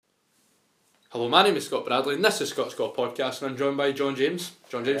Hello, my name is Scott Bradley and this is Scott Podcast, and I'm joined by John James.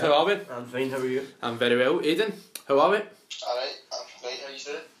 John James, how are we? I'm fine, how are you? I'm very well. Aidan, how are we? Alright, I'm fine, how you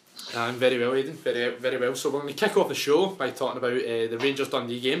doing? I'm very well, Aidan, very well. So we're going to kick off the show by talking about the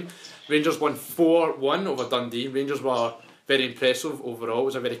Rangers-Dundee game. Rangers won 4-1 over Dundee. Rangers were very impressive overall. It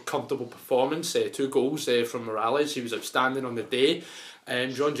was a very comfortable performance. 2 goals from Morales. He was outstanding on the day.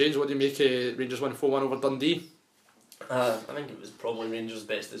 John James, what do you make of Rangers won 4-1 over Dundee? I think it was probably Rangers'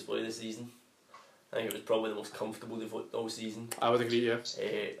 best display this season. I think it was probably the most comfortable they've looked all season. I would agree, yeah.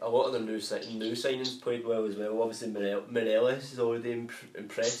 A lot of their new signings played well as well. Obviously Morelos is already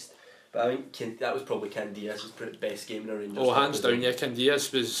impressed, but I think that was probably Candias' best game in a Rangers. Oh, hands down, yeah.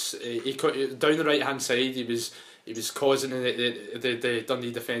 Candias was down the right hand side. He was causing the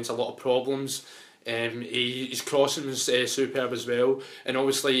Dundee defence a lot of problems. His crossing was superb as well, and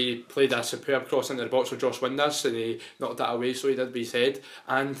obviously he played a superb cross into the box with Josh Windass and he knocked that away, so he did with his head.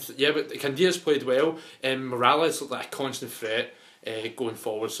 And yeah, but Candias played well. Morales looked like a constant threat going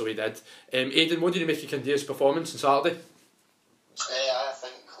forward, so he did. Aidan, what did you make of Candias' performance on Saturday? I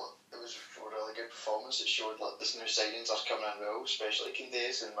think it was a really good performance. It showed that these new signings are coming in well, especially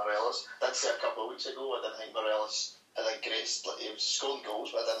Candias and Morelos. I'd say a couple of weeks ago I didn't think Morelos had a great, he was scoring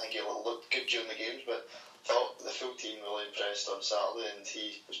goals, but I didn't think he looked good during the games. But I thought the full team really impressed on Saturday, and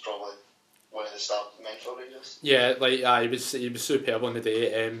he was probably one of the start men for Rangers. Yeah, he was superb on the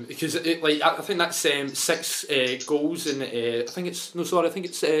day. Because I think that's 6 goals in I think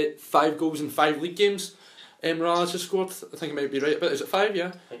it's 5 goals in 5 league games. Morales has scored. I think it might be right, but is it 5? Yeah.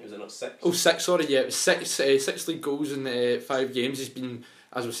 I think it was not 6. Oh, 6. Sorry, yeah, it was 6 league goals in 5 games. He's been,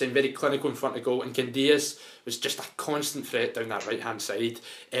 as I was saying, very clinical in front of goal, and Candias was just a constant threat down that right hand side.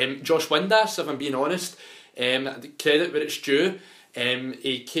 Josh Windass, if I'm being honest, credit where it's due.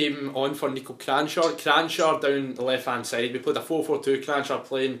 He came on for Nico Cranshaw. Cranshaw down the left hand side. We played a 4-4-2. Cranshaw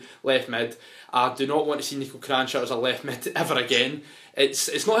playing left mid. I do not want to see Nico Cranshaw as a left mid ever again.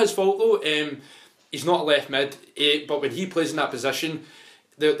 It's not his fault though. He's not a left mid, but when he plays in that position,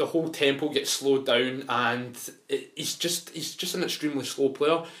 the whole tempo gets slowed down, and he's just an extremely slow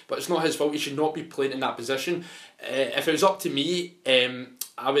player. But it's not his fault. He should not be playing in that position. If it was up to me,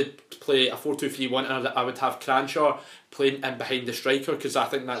 I would play a 4-2-3-1, and I would have Cranshaw playing in behind the striker, because I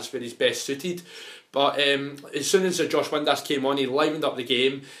think that's where he's best suited. But as soon as Josh Windass came on, he livened up the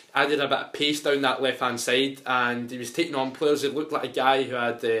game, added a bit of pace down that left hand side, and he was taking on players. It looked like a guy who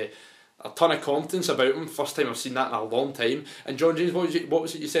had a ton of confidence about him. First time I've seen that in a long time. And John James, what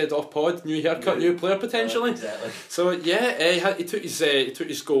was it you said off pod? New haircut, new player potentially. Exactly. So yeah, he took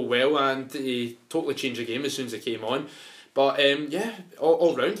his goal well, and he totally changed the game as soon as he came on. But yeah,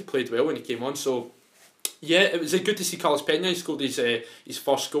 all round he played well when he came on. So yeah, it was good to see Carlos Pena. He scored his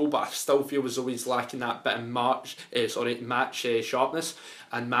first goal, but I still feel as though he's lacking that bit of match sharpness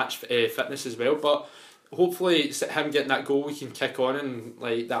and match fitness as well. But hopefully him getting that goal, we can kick on,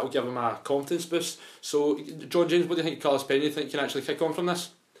 and that will give him a confidence boost. So John James, what do you think of Carlos Pena? Do you think he can actually kick on from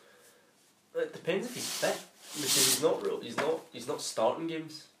this? It depends if he's fit, because he's not starting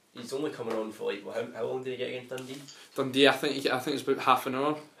games. He's only coming on for how long did he get against Dundee? Dundee, I think it's about half an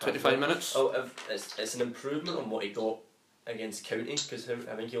hour, 25 minutes. Oh, it's an improvement on what he got against County, because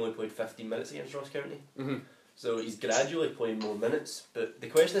I think he only played 15 minutes against Ross County. Mm-hmm. So he's gradually playing more minutes. But the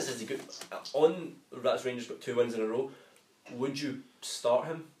question is he good on Rats Rangers got 2 wins in a row? Would you start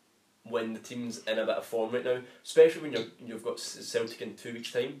him when the team's in a bit of form right now, especially when you've got Celtic in 2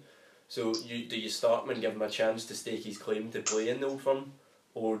 weeks' time? So do you start him and give him a chance to stake his claim to play in the Old Firm,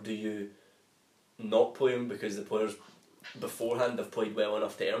 or do you not play him because the players beforehand have played well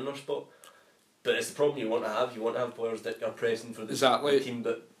enough to earn their spot? But it's the problem you want to have. You want to have players that are pressing for the team.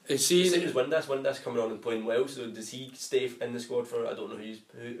 But same as Windass coming on and playing well. So does he stay in the squad for? I don't know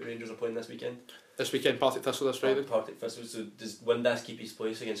who Rangers are playing this weekend. This weekend, Partick Thistle this Friday. Partick Thistle. So does Windass keep his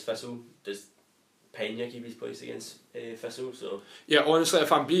place against Thistle? Does Pena keep his place against Thistle? So yeah, honestly,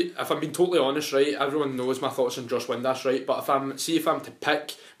 if I'm being totally honest, right, everyone knows my thoughts on Josh Windass, right? But if I'm to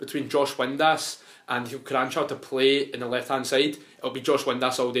pick between Josh Windass and Cranshaw to play in the left hand side, it'll be Josh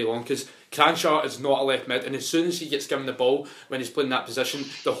Windass all day long, because Cranshaw is not a left mid, and as soon as he gets given the ball when he's playing that position,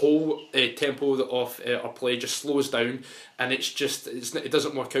 the whole tempo of our play just slows down, and it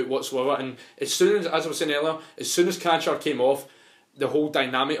doesn't work out whatsoever. And as I was saying earlier, as soon as Cranshaw came off, the whole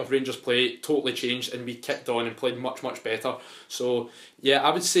dynamic of Rangers play totally changed, and we kicked on and played much, much better. So yeah, I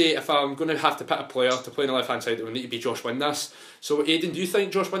would say if I'm going to have to pick a player to play on the left hand side, it would need to be Josh Windass. So Aidan, do you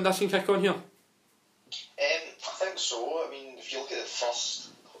think Josh Windass can kick on here? I think so. I mean, if you look at the first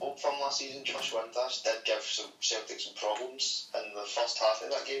Old Firm last season, Josh Windass did give Celtic some problems in the first half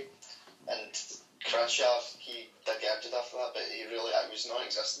of that game, and Cranshaw, he did get injured after that, but he really, it was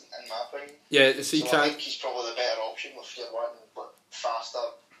non-existent in my opinion. Yeah, see, So I think he's probably the better option if you're wanting faster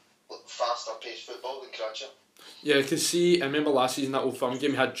paced football than Cranshaw. Yeah, because see, I remember last season that Old Firm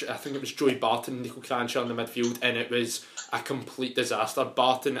game, we had, I think it was Joey Barton and Nico Cranshaw in the midfield, and it was a complete disaster.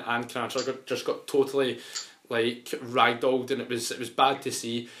 Barton and Cranshaw just got totally like ragdolled, and it was bad to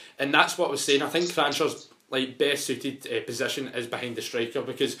see. And that's what I was saying. I think Cranshaw's like best suited position is behind the striker,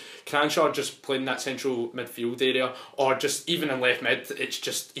 because Cranshaw just playing that central midfield area, or just even in left mid, it's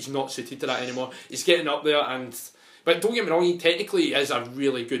just he's not suited to that anymore. He's getting up there, but don't get me wrong, he technically is a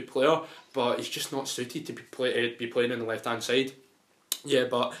really good player, but he's just not suited to be playing on the left hand side. Yeah,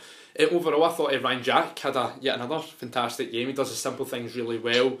 but overall, I thought Ryan Jack had yet another fantastic game. He does the simple things really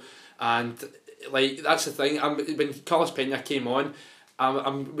well, and like that's the thing. When Carlos Pena came on,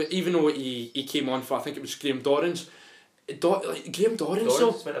 even though he came on for, I think it was Graham Dorrans. Graham Dorrans,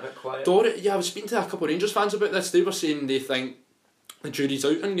 Dorrans went a bit quiet. Yeah, I was speaking to a couple of Rangers fans about this. They were saying they think the jury's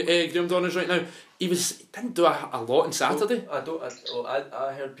out on Graham Dorrans right now. He didn't do a lot on Saturday.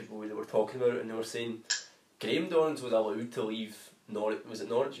 I heard people that were talking about it, and they were saying Graham Dorrans was allowed to leave Norwich. Was it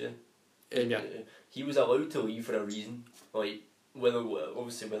Norwich? Yeah. Yeah. He was allowed to leave for a reason. Like whether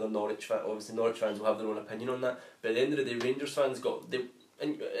Norwich fans will have their own opinion on that. But at the end of the day, Rangers fans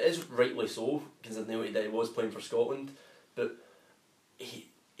and it is rightly so, considering what he did. He was playing for Scotland, but he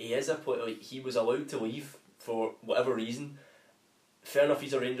is a player. Like, he was allowed to leave for whatever reason. Fair enough,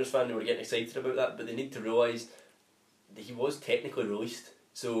 he's a Rangers fan, they were getting excited about that, but they need to realise that he was technically released.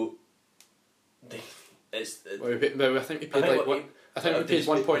 So, I think we paid I think we paid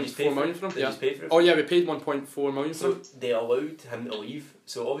 1.4 million for him. Yeah. Oh yeah, we paid 1.4 million for him. So they allowed him to leave.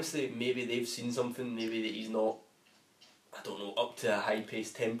 So obviously, maybe they've seen something. Maybe that he's not, I don't know, up to a high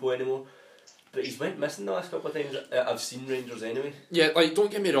paced tempo anymore. But he's went missing the last couple of times I've seen Rangers anyway. Yeah, like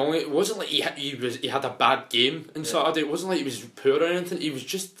don't get me wrong, it wasn't like he had a bad game on Saturday. It wasn't like he was poor or anything. He was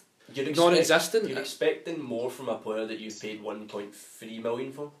just non-existent. You're expecting more from a player that you've paid 1.3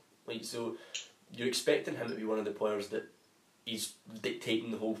 million for. Like, so you're expecting him to be one of the players that he's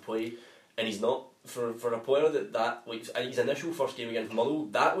dictating the whole play, and he's not. For a player that like his initial first game against Motherwell,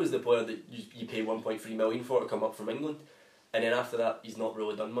 that was the player that you pay 1.3 million for to come up from England, and then after that he's not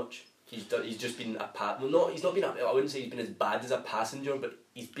really done much. He's just been I wouldn't say he's been as bad as a passenger, but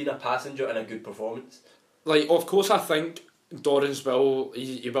he's been a passenger in a good performance. Like, of course, I think Dorrans will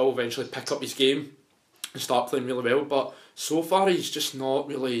eventually pick up his game and start playing really well, but so far he's just not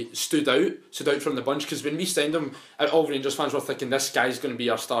really stood out from the bunch, because when we signed him, all Rangers fans were thinking this guy's going to be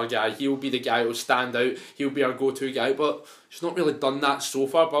our star guy, he'll be the guy who'll stand out, he'll be our go-to guy, but he's not really done that so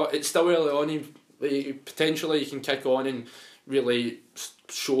far. But it's still early on. Potentially he can kick on and really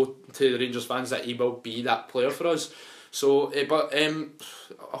show to the Rangers fans that he will be that player for us. So,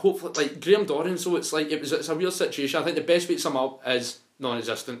 hopefully, like Graham Dorrans, so it's a real situation. I think the best way to sum up is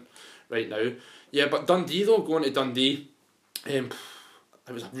non-existent right now. Yeah, but Dundee though, going to Dundee, it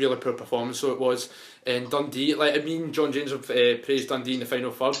was a really poor performance. So it was, and Dundee, John James have praised Dundee in the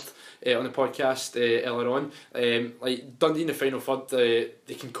final third on the podcast earlier on. Like Dundee in the final third,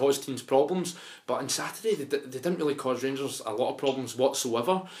 they can cause teams problems, but on Saturday they didn't really cause Rangers a lot of problems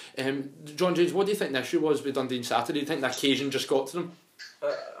whatsoever. John James, what do you think the issue was with Dundee on Saturday? Do you think the occasion just got to them?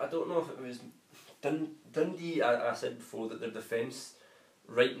 I don't know if it was Dundee. I said before that their defence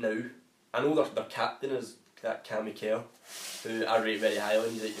right now, I know their captain is that Cammy Kerr, who I rate very highly.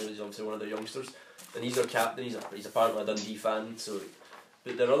 He's obviously one of their youngsters, and he's their captain. He's apparently a Dundee fan. So,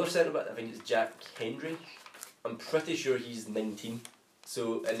 but their other centre back, I think it's Jack Hendry. I'm pretty sure he's 19.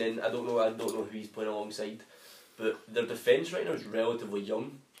 So, and then I don't know who he's playing alongside, but their defence right now is relatively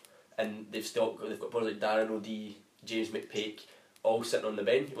young, and they've got players like Darren O'Dea, James McPake, all sitting on the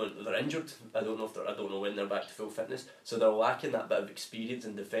bench. Well, they're injured. I don't know when they're back to full fitness. So they're lacking that bit of experience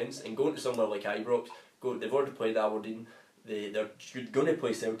in defence. And going to somewhere like Ibrox, they've already played Aberdeen. They're going to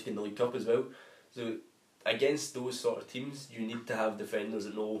play Celtic in the League Cup as well. So against those sort of teams, you need to have defenders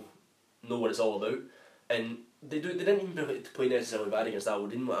that know what it's all about. And they didn't even play necessarily bad against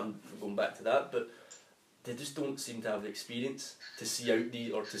Aberdeen. I'm going back to that, but they just don't seem to have the experience to see out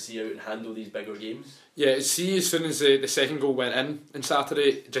and handle these bigger games. Yeah, see, as soon as the second goal went in on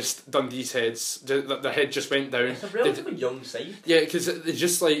Saturday, just Dundee's their head just went down. It's a relatively young side. Yeah, because they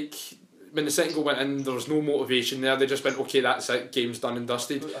just like, when the second goal went in, there was no motivation there. They just went, okay, that's it, game's done and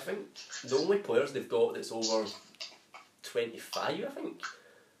dusted. I think the only players they've got that's over 25, I think,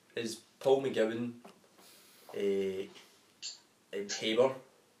 is Paul McGowan, and Haber.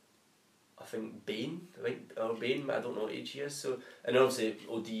 I think Bain, I don't know what age he is. So, and obviously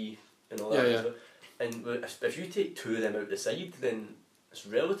OD and all that. Yeah. And if you take two of them out the side, then it's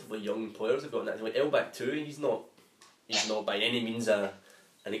relatively young players they've got in that. Like Elback too, he's not by any means an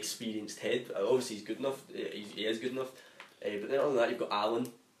experienced head. Obviously he's good enough. He is good enough. But then other than that, you've got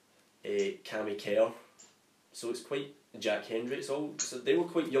Allen, Cammy Kerr. So it's quite Jack Hendry. So they were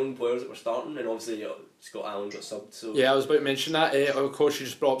quite young players that were starting, and obviously Scott Allen got subbed. So yeah, I was about to mention that. Of course, you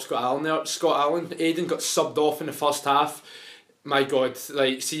just brought up Scott Allen there. Scott Allen, Aidan got subbed off in the first half. My God,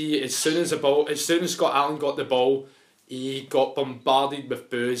 like, see, as soon as Scott Allen got the ball, he got bombarded with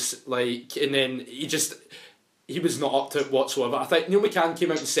boos, like, and then he was not up to it whatsoever. I think Neil McCann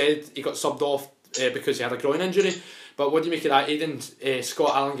came out and said he got subbed off because he had a groin injury. But what do you make of that, Aidan?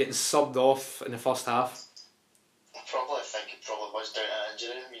 Scott Allen getting subbed off in the first half? I think it probably was down to an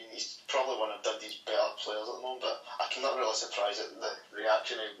injury. I mean, he's probably one of Dundee better players at the moment, but I'm not really surprised at the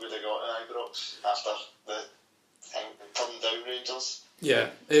reaction he would have got in Ibrox after the turned down Rangers. Yeah.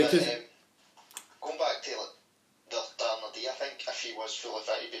 Going back to the Darnley, I think if he was fully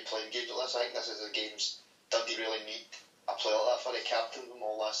fit, he'd be playing games like this. I think this is the games Dundee really need a player like that for. He captained them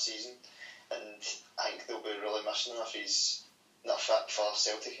all last season, and I think they'll be really missing him if he's not fit for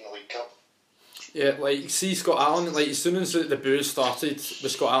Celtic in the League Cup. Yeah, like, see Scott Allen, like, as soon as the boos started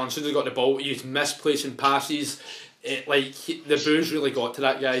with Scott Allen, as soon as he got the ball, he was misplacing passes. The boos really got to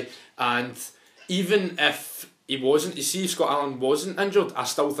that guy, and even if he wasn't, you see, if Scott Allen wasn't injured, I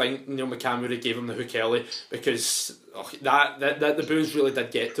still think Neil McCann would have gave him the hook early, because that the boos really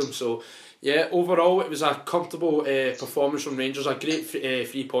did get to him. So yeah, overall it was a comfortable performance from Rangers, a great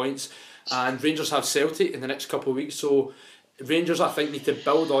 3 points, and Rangers have Celtic in the next couple of weeks, so Rangers, I think, need to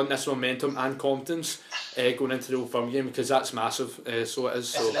build on this momentum and confidence going into the Old Firm game, because that's massive. So it is.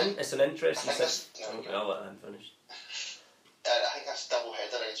 So it's an interesting. I'll let him finish. I think this double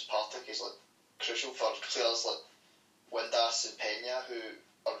header against Partick is crucial for players like Windass and Pena, who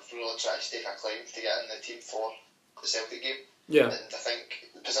are really trying to stake a claim to get in the team for the Celtic game. Yeah. And I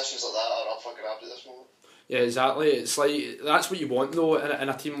think positions like that are up for grabs at this moment. Yeah, exactly. It's like, that's what you want though in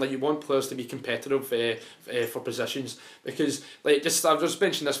a team. Like, you want players to be competitive for positions, because like, I've just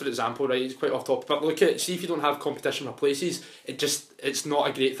mentioned this for example, right? It's quite off topic, but see if you don't have competition for places, it's not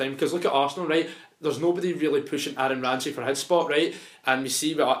a great thing. Because look at Arsenal, right? There's nobody really pushing Aaron Ramsey for his spot, right? And we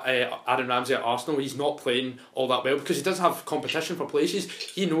see with Aaron Ramsey at Arsenal, he's not playing all that well because he doesn't have competition for places.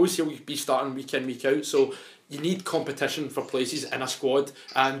 He knows he'll be starting week in, week out, so you need competition for places in a squad,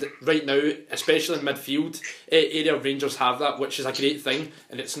 and right now, especially in midfield area, Rangers have that, which is a great thing,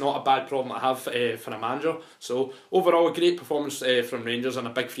 and it's not a bad problem to have for a manager. So overall, a great performance from Rangers and a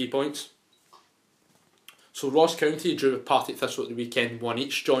big 3 points. So Ross County drew with Partick Thistle at the weekend, 1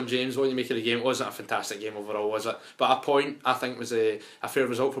 each. John James, what do you make of the game? It wasn't a fantastic game overall, was it? But a point, I think, was a fair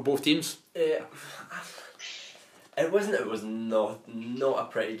result for both teams. It wasn't. It was not a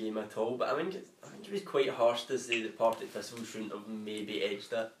pretty game at all. But I think it was quite harsh to say that Partick Thistle shouldn't have maybe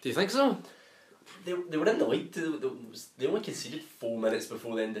edged it. Do you think so? They were in the lead. They only conceded 4 minutes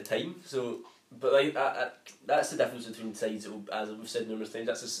before the end of time. So, but like that's the difference between sides that will, as we've said numerous times,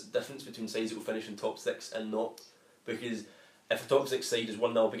 that's the difference between sides that will finish in top 6 and not. Because if a top 6 side is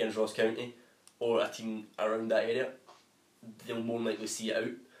 1-0 up against Ross County or a team around that area, they'll more likely see it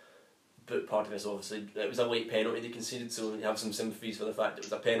out. But part of this, obviously, it was a late penalty they conceded, so you have some sympathies for the fact it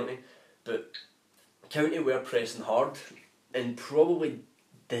was a penalty. But County were pressing hard and probably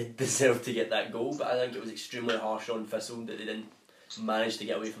did deserve to get that goal, but I think it was extremely harsh on Thistle that they didn't manage to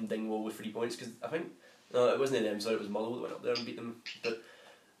get away from Dingwall with 3 points, because I think, no, it wasn't them, sorry, it was Mullow that went up there and beat them. But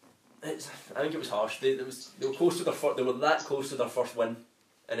I think it was harsh. They were close to they were that close to their first win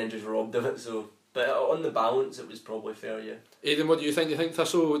and then just robbed of it. So, but on the balance, it was probably fair, yeah. Aidan, what do you think? Do you think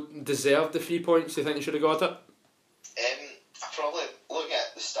Thistle deserved the 3 points? Do you think they should have got it? I probably, looking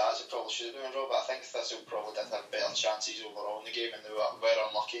at the stats, it probably should have been a draw, but I think Thistle probably did have better chances overall in the game, and they were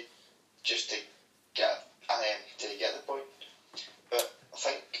unlucky just to get the point. But I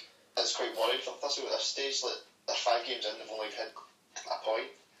think it's quite worrying for Thistle at this stage. Like, they're 5 games in, they've only had a point,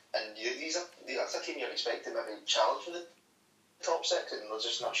 and that's a team you're expecting maybe challenge for the top 6, and they're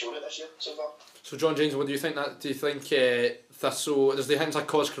just not sure it this year so far. So John James, what do you think? Do you think Thistle, does the hint a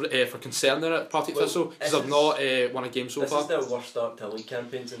cause for concern there at Partick Thistle? Because they've not won a game so far. This is their worst start to a league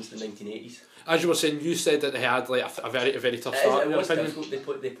campaign since the 1980s. As you were saying, you said that they had like a very tough start. It was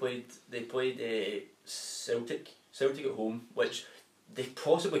difficult. They played Celtic at home, which they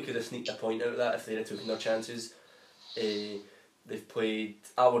possibly could have sneaked a point out of that if they'd have taken their chances. They've played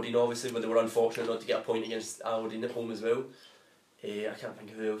Aberdeen, obviously, but they were unfortunate not to get a point against Aberdeen at home as well. I can't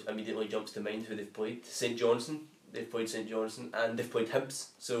think of who else immediately jumps to mind who they've played. St Johnstone, and they've played Hibs.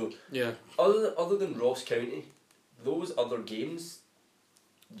 So yeah, other than Ross County, those other games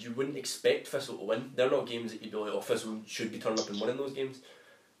you wouldn't expect Thistle to win. They're not games that you'd be like, oh, Thistle should be turning up and winning those games.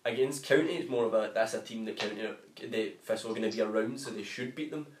 Against County, it's more of that's a team that Thistle are going to be around, so they should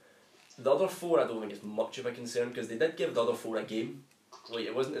beat them. The other four, I don't think it's much of a concern, because they did give the other four a game. Like,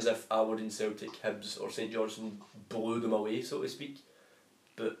 it wasn't as if Aberdeen, Celtic, Hibs or St Johnstone blew them away, so to speak.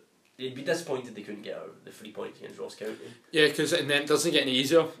 But you'd be disappointed they couldn't get out the 3 points against Ross County. Yeah, because and then it doesn't get any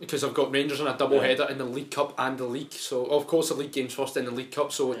easier, because I've got Rangers on a double header in the League Cup and the League. So of course the League game's first in the League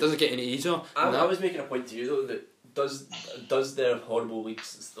Cup, so it doesn't get any easier. I was making a point to you though that does their horrible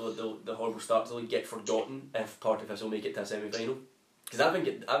leagues, the horrible start to the league, get forgotten if Partick Thistle make it to a semi-final? Because I think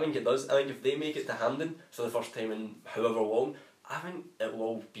it does. I think if they make it to Hampden for the first time in however long, I think it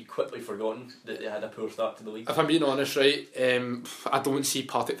will be quickly forgotten that they had a poor start to the league. If I'm being honest, right, I don't see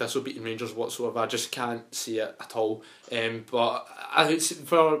Partick Thistle beating Rangers whatsoever. I just can't see it at all. But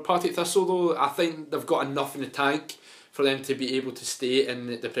for Partick Thistle though, I think they've got enough in the tank for them to be able to stay in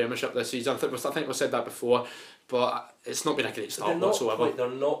the Premiership this season. I think we said that before, but it's not been a great start whatsoever. They're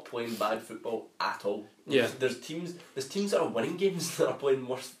not playing bad football at all. Yeah. There's teams that are winning games that are playing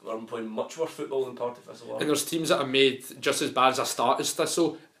much worse football than Partick Thistle are. And there's teams that have made just as bad as a start as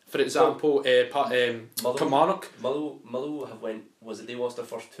Thistle. For example, Kilmarnock. Motherwell they lost their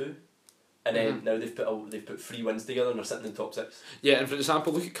first two, and then now they've put 3 wins together and they're sitting in the top 6. Yeah, and for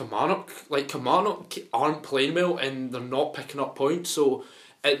example, look at Kilmarnock. Like, Kilmarnock aren't playing well and they're not picking up points. So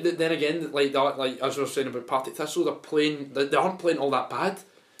then again, like as we were saying about Partick Thistle, they aren't playing all that bad,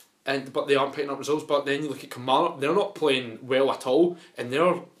 but they aren't picking up results. But then you look at Kilmarnock, they're not playing well at all and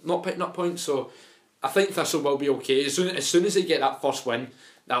they're not picking up points. So I think Thistle will be okay as soon as they get that first win.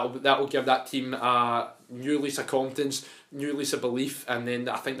 That'll give that team a new lease of confidence, new lease of belief, and then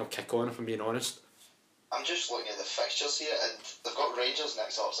I think they'll kick on, if I'm being honest. I'm just looking at the fixtures here, and they've got Rangers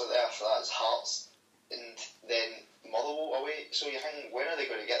next up, so after that it's Hearts, and then Motherwell away. So you think, when are they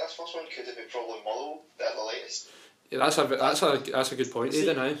going to get this first one? Could it be probably Motherwell at the latest? Yeah, that's a good point,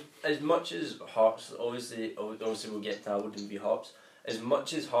 Aidan. Aye. As much as Hearts, obviously we'll get to Aberdeen v Hearts. As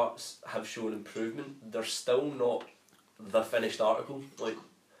much as Hearts have shown improvement, they're still not the finished article. Like,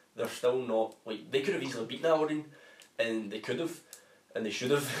 they're still not, like, they could have easily beaten Aberdeen, and they could have, and they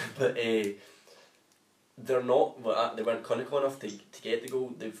should have, but they're not. They weren't clinical enough to get the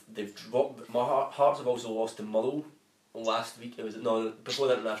goal. They've dropped. Hearts have also lost to Motherwell last week. Before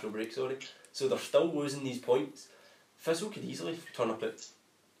the international break. Sorry. So they're still losing these points. Thistle could easily turn up at.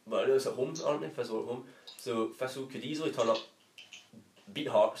 Well, it's at home, aren't they? Thistle at home. So Thistle could easily turn up, beat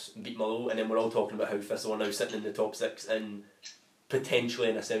Hearts, beat Motherwell, and then we're all talking about how Thistle are now sitting in the top 6 and potentially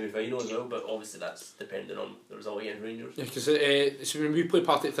in a semi-final as well, but obviously that's depending on the result against Rangers. Yeah, because so when we play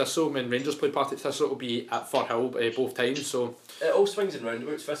Partick Thistle, when Rangers play Partick Thistle, it'll be at Firhill both times. So it all swings and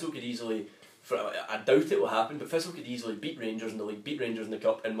roundabouts. Thistle could easily, I doubt it will happen, but Thistle could easily beat Rangers in the league, beat Rangers in the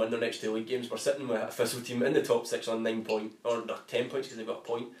cup, and win their next 2 league games. We're sitting with a Thistle team in the top 6 on 9 points, or 10 points because they've got a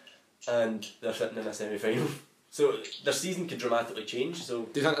point, and they're sitting in a semi-final. So their season could dramatically change. So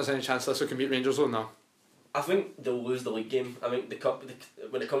do you think there's any chance Thistle can beat Rangers or no? I think they'll lose the league game. I think the cup.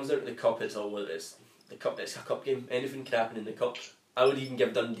 When it comes down to the cup, it's all what it is. The cup. It's a cup game. Anything can happen in the cup. I would even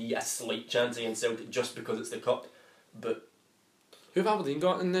give Dundee a slight chance against Celtic just because it's the cup. But who have Aberdeen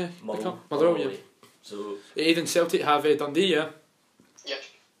got in the cup? Motherwell. Yeah. So Aidan, Celtic have Dundee, yeah. Yep.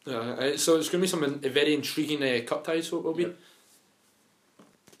 Yeah. So it's going to be some very intriguing cup ties. So it will be. Yep.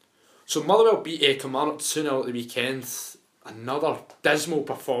 So Motherwell beat Kilmarnock 2-0 at the weekend. Another dismal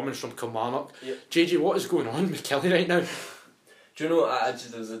performance from Kilmarnock. Yep. JJ, what is going on with Kelly right now? Do you know?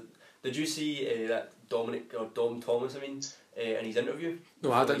 Did you see that Dom Thomas? In his interview.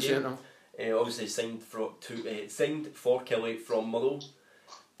 No, I didn't see it. No. Obviously signed for Kelly from Motherwell.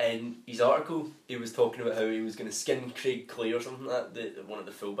 In his article, he was talking about how he was going to skin Craig Clay or something like that, one of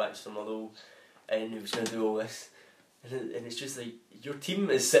the fullbacks from Motherwell, and he was going to do all this. And it's just like, your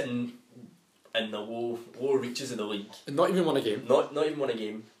team is sitting in the lower reaches of the league. And not even won a game. Not even won a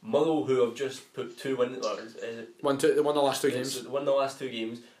game. Motherwell, who have just put 2 wins, won the last 2 games. Won the last 2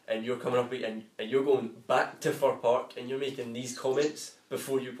 games, and you're coming up and you're going back to Fir Park and you're making these comments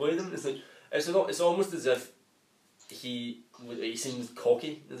before you play them. It's like it's almost as if he seems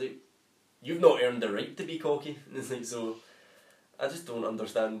cocky. It's like, you've not earned the right to be cocky. And it's like, so I just don't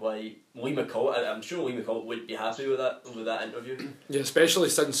understand why Lee McCall. I'm sure Lee McCall would be happy with that interview. Yeah, especially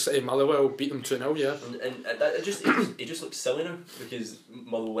since Motherwell beat them 2-0. Yeah, and it just looks silly now because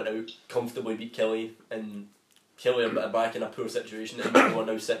Motherwell went out comfortably, beat Kelly, and Kelly are back in a poor situation, and Motherwell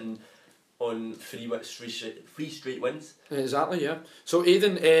are now sitting on 3 straight wins. Exactly. Yeah. So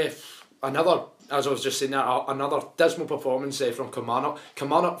Aidan, another as I was just saying, another dismal performance from Kilmarnock.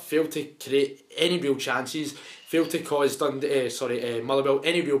 Kilmarnock failed to create any real chances, failed to cause Motherwell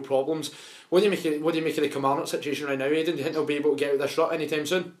any real problems. What do you make of the Kilmarnock situation right now, Aidan? Do you think they'll be able to get out of this rut anytime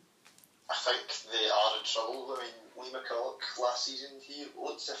soon? I think they are in trouble. I mean, Lee McCulloch last season, he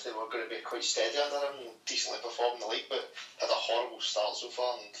looked as if they were going to be quite steady under him and decently perform in the league, but had a horrible start so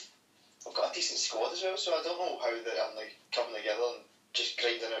far, and they've got a decent squad as well, so I don't know how they're coming together and just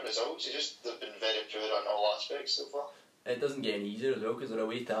grinding out results. They've been very poor on all aspects so far. It doesn't get any easier as well because they're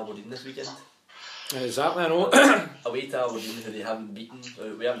away to Aberdeen this weekend. Exactly, I know. Away to Aberdeen, who they haven't beaten.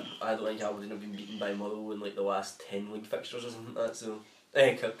 I don't think Aberdeen have been beaten by Motherwell in like the last 10 league fixtures or something like that. So,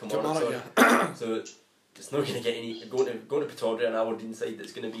 Kilmarnock, sorry. Yeah. So it's not going to get any going to Pittodrie and Aberdeen side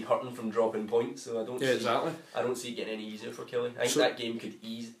that's going to be hurting from dropping points. So I don't see it getting any easier for Killie. I think that game could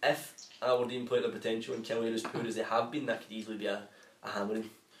ease if Aberdeen play their potential and Killie are as poor as they have been. That could easily be a hammering.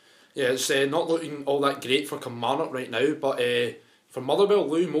 Yeah, it's not looking all that great for Kilmarnock right now, but for Motherwell,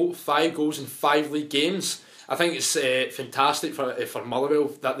 Louis Moult, 5 goals in 5 league games. I think it's fantastic for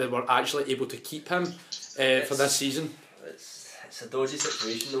Motherwell that they were actually able to keep him for this season. It's a dodgy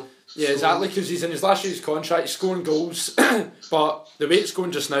situation though. Yeah, exactly, because he's in his last year's contract, scoring goals, but the way it's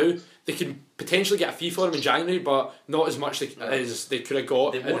going just now, they can potentially get a fee for him in January, but not as much as they could have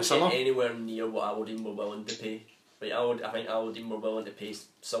got in the summer. They won't get anywhere near what Aberdeen were willing to pay. Like I think Aberdeen were willing to pay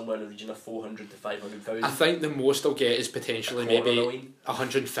somewhere in the region of 400 to 500,000. I think the most they'll get is potentially maybe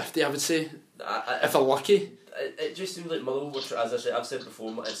 150, I would say, if they're lucky. It just seems like Motherwell were, as I said, I've said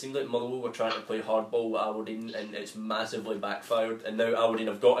before, it seemed like Motherwell were trying to play hardball with Aberdeen and it's massively backfired, and now Aberdeen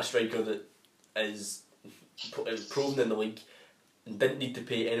have got a striker that is proven in the league and didn't need to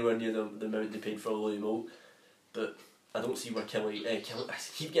pay anywhere near the amount they paid for Louis Moult, but I don't see where Killie, I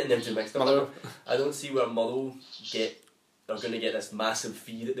keep getting them two mixed up. I don't see where Motherwell are going to get this massive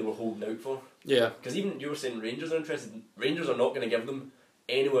fee that they were holding out for. Yeah. Because even you were saying Rangers are interested. Rangers are not going to give them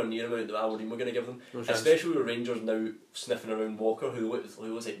anywhere near the amount that Aberdeen were going to give them. No chance. Especially with Rangers now sniffing around Walker, who looks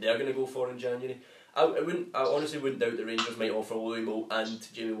like they're going to go for in January. I honestly wouldn't doubt that Rangers might offer Louis Moult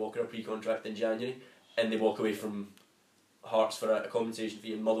and Jamie Walker a pre-contract in January, and they walk away from Hearts for a compensation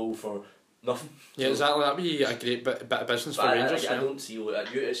fee and Motherwell for nothing. Yeah, exactly. That'd be a great bit of business for Rangers. I don't see.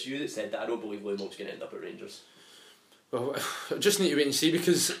 It's you that said that. I don't believe Louis Moult's going to end up at Rangers. Well, just need to wait and see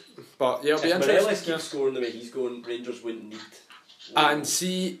because, but yeah, it'll be if interesting. Morelos keeps scoring the way he's going, Rangers wouldn't need. And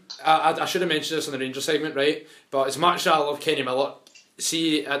see, I should have mentioned this in the Rangers segment, right? But as much as I love Kenny Miller,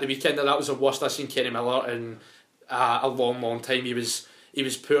 see at the weekend that was the worst I've seen Kenny Miller in a long time. He was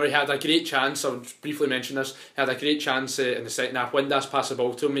poor. He had a great chance. I'll briefly mention this. He had a great chance in the second half. Windass passed the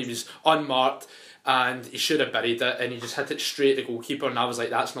ball to him. He was unmarked and he should have buried it, and he just hit it straight at the goalkeeper. And I was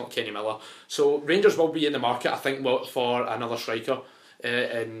like, that's not Kenny Miller. So Rangers will be in the market, I think, for another striker.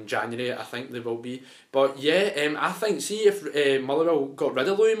 In January, I think they will be. But yeah, I think, see if Motherwell got rid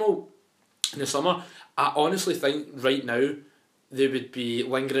of Louis Moult in the summer, I honestly think right now they would be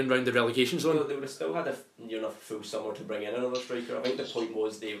lingering around the relegation zone. Well, they would have still had near enough full summer to bring in another striker. I think the point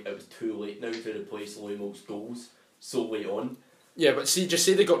was it was too late now to replace Louis Moult's goals so late on. Yeah, but see, just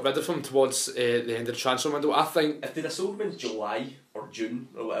say they got rid of him towards the end of the transfer window. I think if they'd have sold him in July or June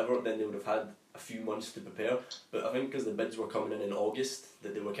or whatever, then they would have had a few months to prepare. But I think because the bids were coming in August,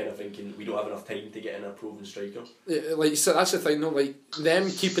 that they were kind of thinking we don't have enough time to get in a proven striker. Like so that's the thing though. Like them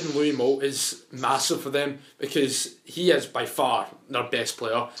keeping Louis Moult is massive for them because he is by far their best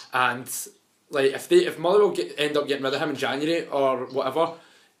player. And like if Motherwell end up getting rid of him in January or whatever,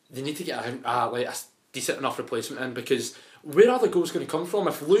 they need to get a decent enough replacement in because where are the goals going to come from?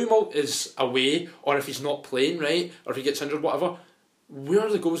 If Louis Moult is away or if he's not playing right or if he gets injured, whatever. Where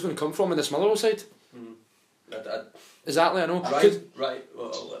are the goals going to come from in this Motherwell side? Exactly, I know. Right.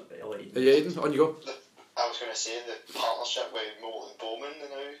 Well, I'll let you. Yeah, Aidan, on you go. I was going to say the partnership with Moult and Bowman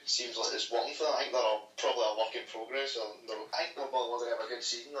now seems like it's working for them. I think they're probably a work in progress. I think they're going to have a good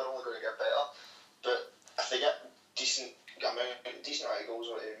season. They're only going to get better. But if they get decent amount of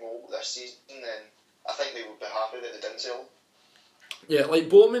goals out of Moult this season, then I think they would be happy that they didn't sell him. Yeah, like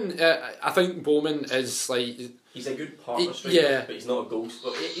Bowman, I think Bowman is like... He's a good partner striker, but he's not a goal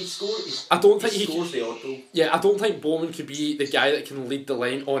scorer. He scores the odd goal. Yeah, I don't think Bowman could be the guy that can lead the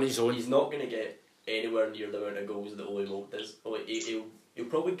line on his own. He's not going to get anywhere near the amount of goals that Louis Moult does. He'll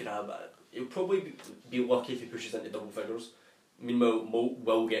probably grab it. He'll probably be lucky if he pushes into double figures. Meanwhile, Moult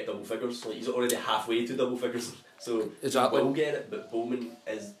will get double figures. Like he's already halfway to double figures, so exactly. He will get it. But Bowman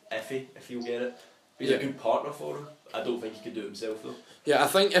is iffy if he'll get it. He's a good partner for him. I don't think he could do it himself though. Yeah, I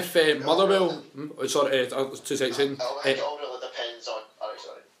think if Motherwell... 2 seconds in. It all really depends on...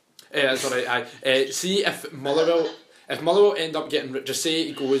 sorry. It's alright, see if Motherwell... if Motherwell end up getting, just say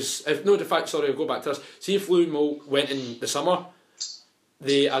he goes, if no, the fact, sorry, I'll go back to this. See if Louis Moult went in the summer,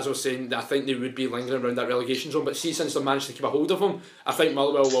 they, as I was saying, I think they would be lingering around that relegation zone. But see, since they managed to keep a hold of him, I think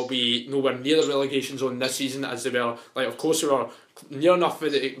Motherwell will be nowhere near the relegation zone this season as they were. Like, of course, they were near enough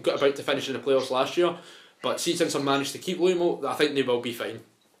that they got about to finish in the playoffs last year. But see, since they managed to keep Louis Moult, I think they will be fine.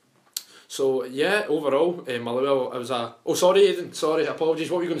 So yeah, overall, Motherwell, it was a. Oh, sorry, Aidan. Sorry, apologies.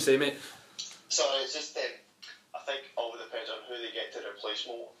 What were you going to say, mate? Sorry, it's just I think all depends on who they get to replace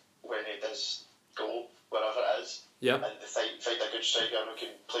Mo when he does go wherever it is. Yeah. And they find a good striker who can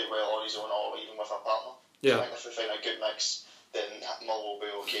play well on his own or even with a partner. Yeah. I think if we find a good mix, then Mull will be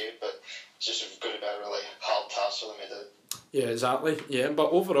okay. But it's just going to be a really hard task for them to do. Yeah, exactly. Yeah,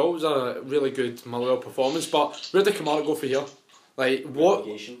 but overall, it was a really good Motherwell performance. But where did Kamara go for here? Like what?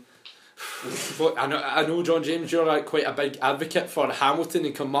 Relegation. Look, I know, John James, you're like quite a big advocate for Hamilton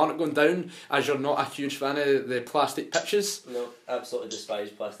and Kilmarnock going down, as you're not a huge fan of the plastic pitches. No, absolutely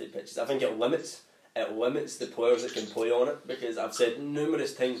despise plastic pitches. I think it limits the players that can play on it, because I've said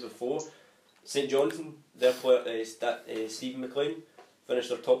numerous times before, St Johnstone, their player Stephen McLean finished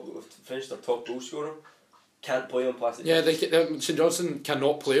their top goal scorer, can't play on plastic pitches. Yeah, St Johnstone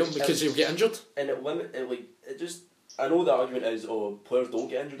cannot play him because he'll get injured. And I know the argument is, players don't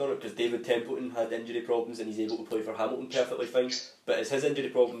get injured on it because David Templeton had injury problems and he's able to play for Hamilton perfectly fine. But is his injury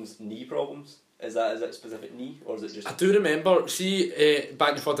problems knee problems? Is it a specific knee, or is it just? I do remember. See,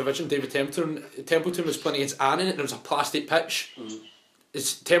 back in the 4th division, David Templeton was playing against Annan, and it was a plastic pitch. Mm-hmm.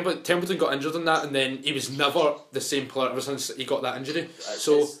 Templeton got injured in that, and then he was never the same player ever since he got that injury. It's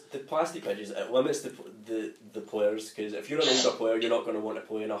the plastic pitches, it limits the players, because if you're an older player, you're not going to want to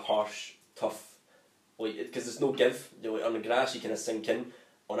play in a harsh, tough. Because there's no give. On the grass you kind of sink in.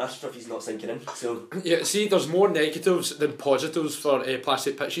 On astroturf he's not sinking in. So yeah, see, there's more negatives than positives for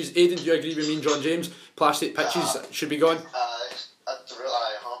plastic pitches. Aidan, do you agree with me and John James? Plastic pitches should be gone. They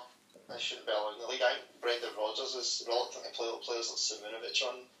shouldn't be allowed in the league. I think Brendan Rodgers is reluctant to play with players like Simunovic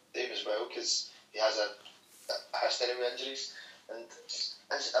on them as well, because he has a history with injuries, and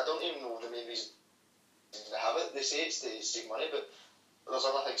I don't even know the main reason they have it. They say it's to save money, but there's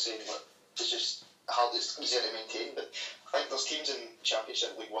other things saying that it's just hard, it's easier to maintain. But I think there's teams in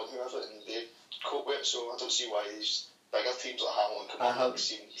Championship, League One who have it, and they cope with it, so I don't see why these bigger teams like Hamilton and Kilmarnock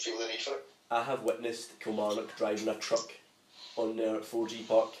feel the need for it. I have witnessed Kilmarnock driving a truck on their 4G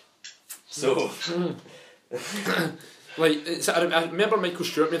park. So I remember Michael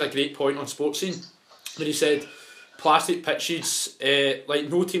Stewart made a great point on Sports Scene when he said plastic pitches,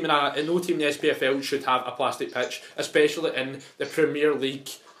 no team in the SPFL should have a plastic pitch, especially in the Premier League,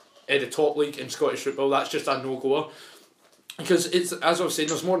 the top league in Scottish football. That's just a no-goer, because it's, as I was saying,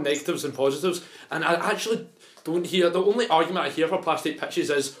 there's more negatives than positives, and I actually don't hear, the only argument I hear for plastic pitches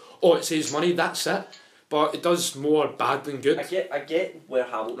is, it saves money, that's it. But it does more bad than good. I get where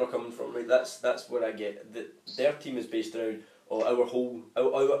Hamilton are coming from, right? That's where I get that their team is based around.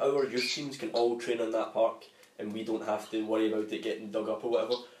 Our youth teams can all train on that park, and we don't have to worry about it getting dug up or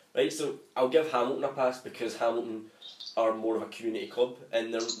whatever, right? So I'll give Hamilton a pass because Hamilton are more of a community club,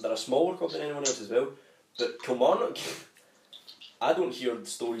 and they're a smaller club than anyone else as well. But Kilmarnock, I don't hear the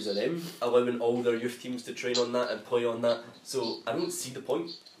stories of them allowing all their youth teams to train on that and play on that. So I don't see the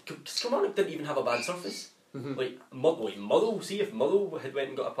point. Because Kilmarnock didn't even have a bad surface. Mm-hmm. Motherwell, see if Motherwell had went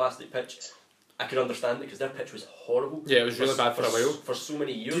and got a plastic pitch, I could understand it, because their pitch was horrible. Yeah, it was really bad for a while. For so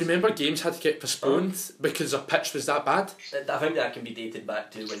many years. Do you remember games had to get postponed because the pitch was that bad? I think that can be dated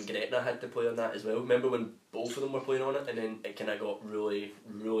back to when Gretna had to play on that as well. Remember when both of them were playing on it, and then it kind of got really,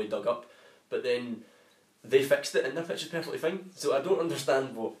 really dug up. But then they fixed it and their pitch is perfectly fine. So I don't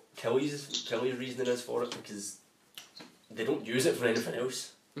understand what Kelly's reasoning is for it, because they don't use it for anything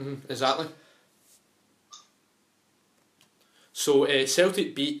else. Exactly. So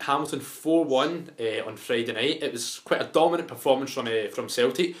Celtic beat Hamilton 4-1 on Friday night. It was quite a dominant performance from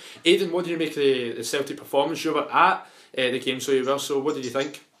Celtic. Aidan, what did you make of the Celtic performance? You were at the game, so you were. So what did you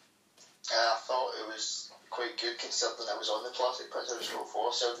think? I thought it was quite good, considering it was on the plastic pitch. I was wrote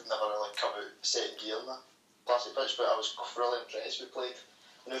for Celtic never really come out set gear on the plastic pitch, but I was really impressed. We played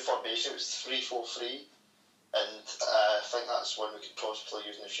the new formation. It was 3-4-3. And I think that's one we could possibly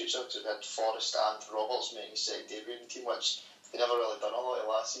use in the future, because we had Forrest and Roberts making second debut in the team, which they never really done a lot of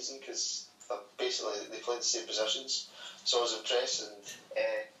last season, because basically they played the same positions. So I was impressed, and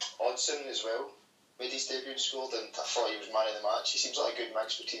Odson as well made his debut and scored, and I thought he was man of the match. He seems like a good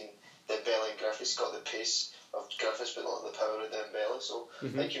mix between Dembele and Griffiths. He's got the pace of Griffiths but not the power of Dembele, so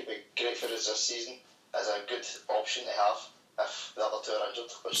I think he'll be great for us this season as a good option to have if the other two are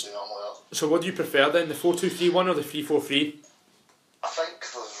injured, which they normally are. So what do you prefer then, the 4-2-3-1 or the 3-4-3? I think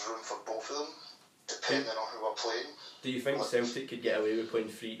there's room for both of them, depending on who we're playing. Do you think Celtic could get away with playing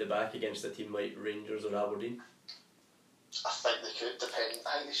 3 at the back against a team like Rangers or Aberdeen? I think they could, depend.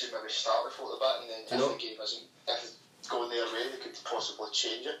 I think they should maybe start with 4 at the back, and then if the game isn't, if it's going their way, they could possibly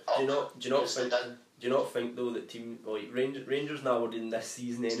change it. Do you not think though that team like Rangers and Aberdeen this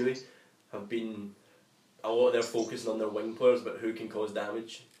season anyway have been a lot of their focusing on their wing players, but who can cause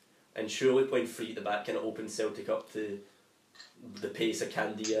damage, and surely playing 3 at the back kind of opens Celtic up to the pace of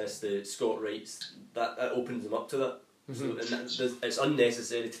Candias, the Scott Wrights. That opens them up to that. So, and it's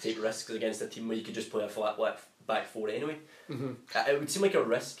unnecessary to take risks against a team where you could just play a flat back 4 anyway. It would seem like a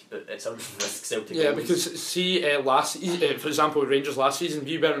risk, but it's a risk Celtic. Yeah, always. because see, for example, Rangers last season,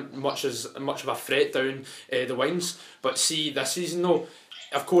 we weren't much of a threat down the wings. But see, this season though,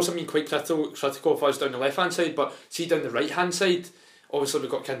 of course, I'm being quite critical of us down the left hand side, but see down the right hand side, obviously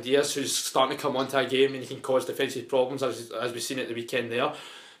we've got Candias who's starting to come onto a game and he can cause defensive problems as we've seen at the weekend there.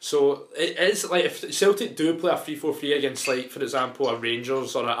 So it is like if Celtic do play a 3-4-3 against, like for example, a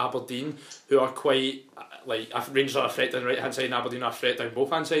Rangers or a Aberdeen, who are quite like Rangers are a threat down the right hand side and Aberdeen are a threat down both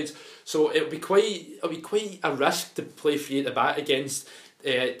hand sides. So it'll be quite a risk to play 3 at the back against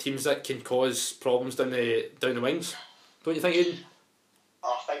teams that can cause problems down the wings. Don't you think, Aidan?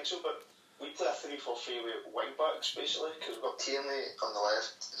 I think so, but we play a 3-4-3 with wing backs basically, because we've got Tierney on the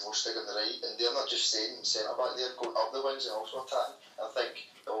left and Lustig on the right, and they're not just staying centre back, they're going up the wings and also attacking. I think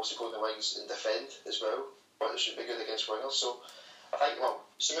they also go in the wings and defend as well, but it should be good against wingers. So I think, well,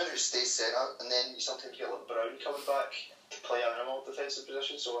 Semedo stays centre, and then you sometimes get like Brown coming back to play a normal defensive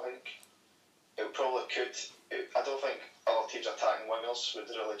position. So I think it probably could. I don't think other teams attacking wingers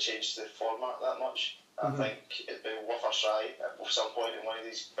would really change the format that much. I think it'd be worth a try at some point in one of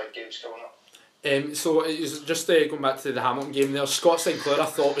these big games coming up. So it was just going back to the Hamilton game there. Scott Sinclair, I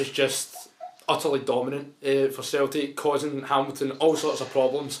thought, was just utterly dominant for Celtic, causing Hamilton all sorts of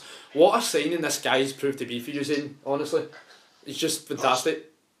problems. What a signing this guy's proved to be for you, Zane, honestly. He's just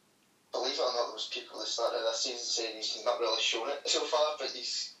fantastic. Believe it or not, there was people that started this season saying he's not really shown it so far, but I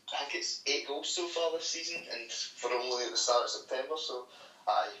think it's 8 goals so far this season, and for only at the start of September, so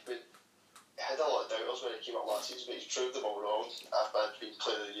but I had a lot of doubters when he came up last season, but he's proved them all wrong. I've been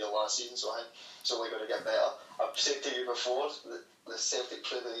player of the year last season, so I think it's only going to get better. I've said to you before that the Celtic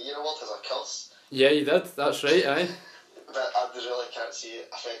Player of the Year award has a curse. Yeah, you did. That's right, aye. But I really can't see it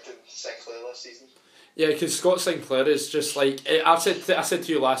affecting Sinclair this season. Yeah, because Scott Sinclair is just like I said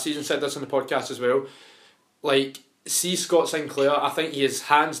to you last season, said this on the podcast as well. Like, see Scott Sinclair, I think he is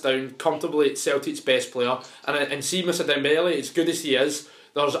hands down comfortably Celtic's best player, and see Moussa Dembele, as good as he is.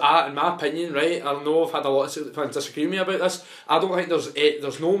 There's, in my opinion, right, I know I've had a lot of Celtic fans disagree with me about this. I don't think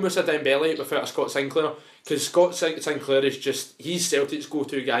there's no Moussa Dembele without a Scott Sinclair, because Scott Sinclair is he's Celtic's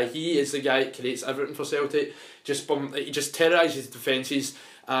go-to guy. He is the guy that creates everything for Celtic. He just terrorises defences.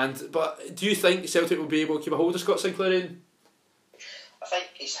 But do you think Celtic will be able to keep a hold of Scott Sinclair in? I think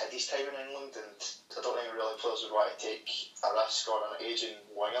he's had his time in England, and I don't think really players would want to take a risk on an aging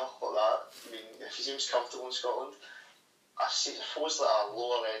winger like that. I mean, if he seems comfortable in Scotland, I suppose that a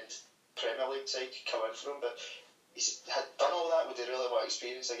lower end Premier League side could come in for him, but he's had done all that. Would he really want to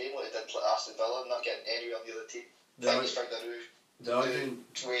experience a game like he did at Aston Villa and not getting anywhere near the team? I think he's found a new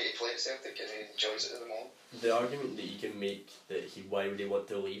way to play at Celtic, and he enjoys it at the moment. The argument that you can make that why would he want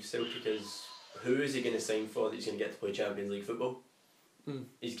to leave Celtic is, who is he going to sign for that he's going to get to play Champions League football?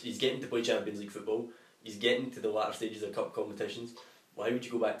 He's getting to play Champions League football. He's getting to the latter stages of cup competitions. Why would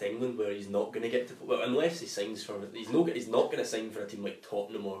you go back to England where he's not going to get to play? Well, unless he signs for he's not going to sign for a team like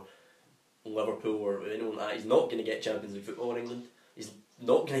Tottenham or Liverpool or anyone like that. He's not going to get Champions League football in England. He's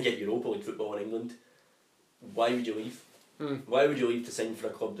not going to get Europa League football in England. Why would you leave? Why would you leave to sign for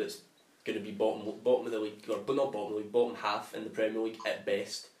a club that's going to be bottom of the league, or not bottom of the league, bottom half in the Premier League at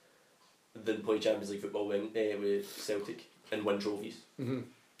best, than play Champions League football with Celtic and win trophies?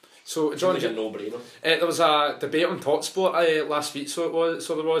 So, John, like a no-brainer. There was a debate on TalkSport last week, so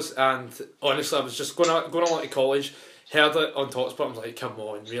there was, and honestly, I was just going along to college, heard it on TalkSport, I was like, come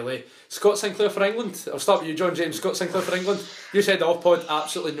on, really? Scott Sinclair for England? I'll start with you, John James. Scott Sinclair for England? You said the off-pod,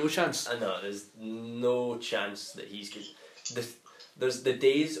 absolutely no chance. I know, there's no chance that he's good. There's the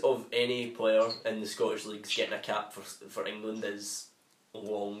days of any player in the Scottish leagues getting a cap for England is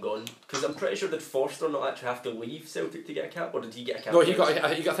long gone, because I'm pretty sure did Forster not actually have to leave Celtic to get a cap, or did he get a cap? No, I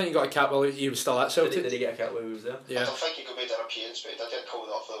think he got a cap while he was still at Celtic. Did he get a cap while he was there? Yeah. I don't think he could make an appearance, but he did get called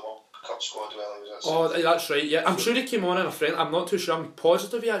off the World Cup squad while he was at Celtic. Oh, that's right, yeah. I'm sure he came on in a friend. I'm not too sure. I'm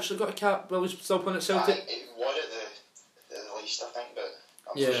positive he actually got a cap while he was still playing at Celtic. He won at the least, I think, but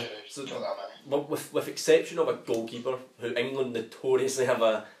I'm not sure he got that many. Well, with exception of a goalkeeper, who England notoriously have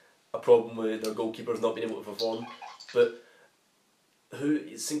a problem with their goalkeepers not being able to perform, but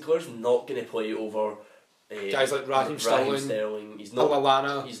Sinclair's not going to play over Guys like Raheem Sterling. He's not.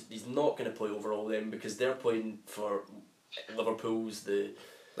 Lallana. He's not going to play over all them because they're playing for Liverpool's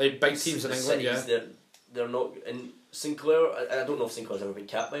like big teams in England. Cities, they're not. And Sinclair, I don't know if Sinclair's ever been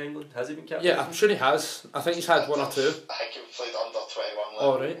capped by England. Has he been capped? Yeah, I'm sure he has. I think he's had one or two. I think he played under 21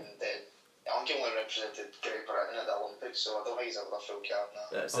 Oh, right. and then I think he only represented Great Britain at the Olympics, so I don't think he's ever a full cap now.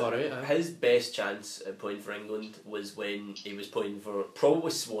 That's Oh, it. right, His best chance at playing for England was when he was playing for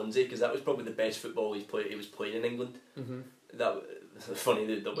probably Swansea, because that was probably the best football he was playing in England. Mm-hmm. That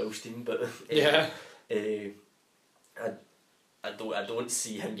funny the Welsh team, but Yeah. I don't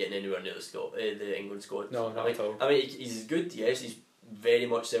see him getting anywhere near the England squad. No, not at all. I mean, he's good. Yes, he's very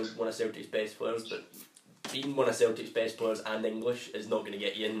much one of Celtic's best players, but being one of Celtic's best players and English is not going to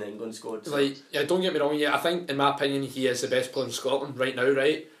get you in the England squad. So. Like, yeah, don't get me wrong. Yeah, I think in my opinion he is the best player in Scotland right now,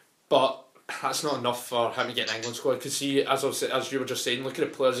 right? But that's not enough for him to get an England squad. Because see, as you were just saying, look at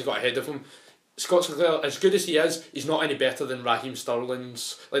the players he got ahead of him. Scott Sinclair, as good as he is, he's not any better than Raheem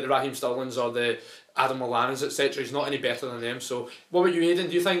Sterling's, like the Raheem Sterlings or the Adam Lallanas, etc. He's not any better than them. So, what about you, Aidan?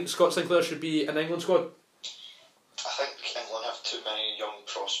 Do you think Scott Sinclair should be an England squad? I think England have too many young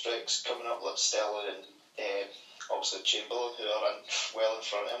prospects coming up, like Stella and obviously Chamberlain, who are well in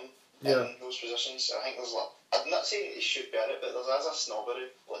front of him in those positions. I think there's like, I'm not saying he should be in it, but there's a snobbery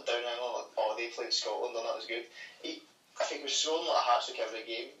like down in England, like, oh, they play in Scotland, they're not as good. I think he was thrown like a hat-trick every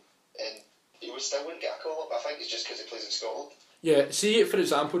game, and he still wouldn't get a call up. I think it's just because he plays in Scotland. Yeah, see, for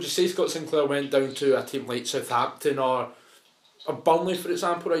example, just say Scott Sinclair went down to a team like Southampton or Burnley, for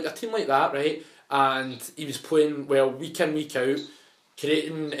example, right? A team like that, right? And he was playing well week in, week out,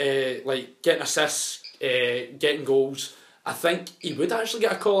 creating, like, getting assists, getting goals. I think he would actually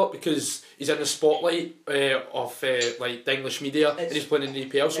get a call up because he's in the spotlight of like the English media and he's playing in the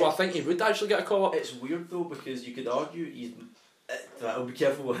EPL. So I think he would actually get a call up. It's weird though because you could argue I'll be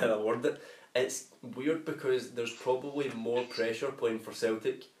careful with how I word it. It's weird because there's probably more pressure playing for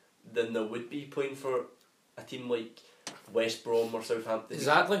Celtic than there would be playing for a team like West Brom or Southampton.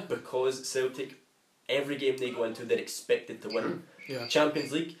 Exactly. Because Celtic, every game they go into, they're expected to win. Yeah.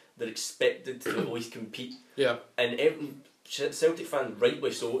 Champions League, they're expected to at least compete. Yeah. And every Celtic fan,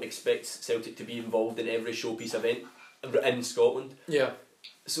 rightly so, expects Celtic to be involved in every showpiece event in Scotland. Yeah.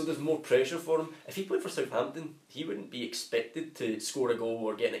 So there's more pressure for him. If he played for Southampton, he wouldn't be expected to score a goal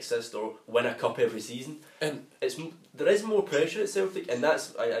or get an assist or win a cup every season. And there is more pressure at Celtic, and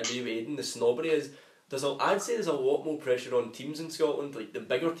that's, I agree with Aidan, the snobbery is, I'd say there's a lot more pressure on teams in Scotland, like the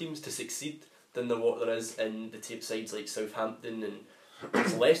bigger teams, to succeed than what there is in the sides like Southampton, and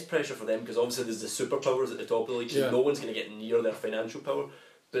there's less pressure for them because obviously there's the superpowers at the top of the league, so no one's going to get near their financial power.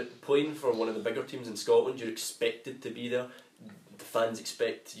 But playing for one of the bigger teams in Scotland, you're expected to be there. The fans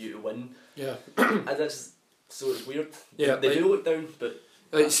expect you to win. Yeah. And that's, so it's weird. Yeah, they do look down, but...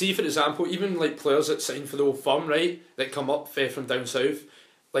 Like, see, for example, even like players that sign for the Old Firm, right, that come up from down south,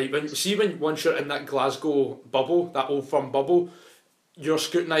 like when once you're in that Glasgow bubble, that Old Firm bubble, you're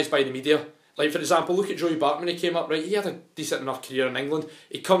scrutinised by the media. Like, for example, look at Joey Barton when he came up, right, he had a decent enough career in England,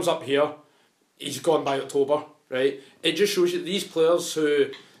 he comes up here, he's gone by October, right, it just shows you these players who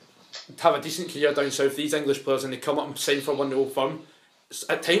have a decent career down south, these English players, and they come up and sign for one of the Old Firm,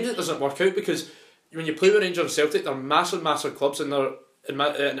 at times it doesn't work out because when you play with Rangers and Celtic, they're massive clubs, and and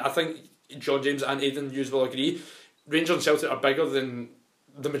I think John James and Aidan Hughes will agree, Rangers and Celtic are bigger than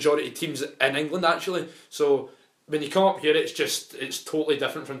the majority of teams in England actually. So when you come up here, it's totally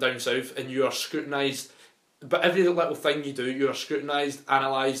different from down south, and you are scrutinised. But every little thing you do, you are scrutinised,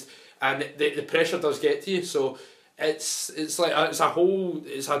 analysed, and the pressure does get to you. So it's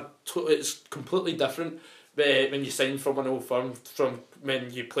completely different when you sign for one Old Firm from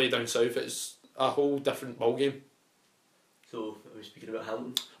when you play down south. It's a whole different ball game. So are we speaking about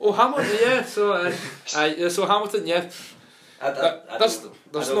Hamilton? Oh, Hamilton, yeah. So Hamilton, yeah. I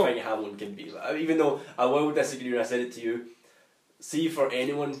don't think Hamilton can be. Even though I will disagree when I said it to you. See, for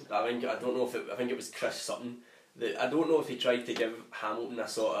anyone, I think it was Chris Sutton. I don't know if he tried to give Hamilton a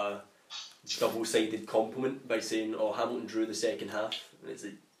sort of double-sided compliment by saying, "Oh, Hamilton drew the second half." And it's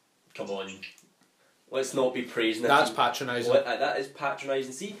like, come on, let's not be praising it. That's patronising. That is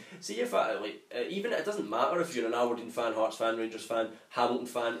patronising. See if even it doesn't matter if you're an Aberdeen fan, Hearts fan, Rangers fan, Hamilton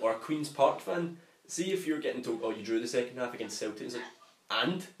fan, or a Queen's Park fan. See if you're getting told, "Oh, you drew the second half against Celtic." It's like,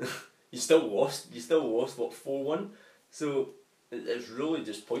 and you still lost. What, 4-1? So it's really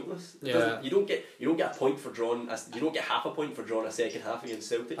just pointless. Yeah. You don't get a point for drawing. You don't get half a point for drawing a second half against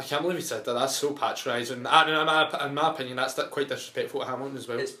Celtic. I can't believe he said that. That's so patronising. In my opinion, that's quite disrespectful to Hamilton as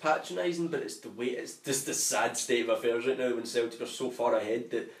well. It's patronising, but it's the way. It's just the sad state of affairs right now when Celtic are so far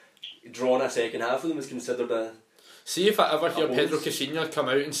ahead that drawing a second half of them is considered a. See if I ever hear Goals. Pedro Casinha come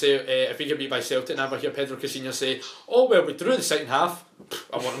out and say, if we get beat by Celtic, and I ever hear Pedro Casinha say, oh well, we drew the second half,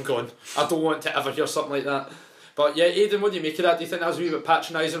 I want him gone. I don't want to ever hear something like that. But yeah, Aidan, what do you make of that? Do you think that was a wee bit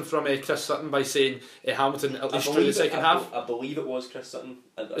patronising from Chris Sutton by saying Hamilton at least drew the second half? I believe it was Chris Sutton.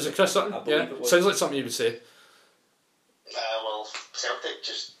 Is it Chris Sutton? I believe Yeah, it was. sounds like something you would say. Well, Celtic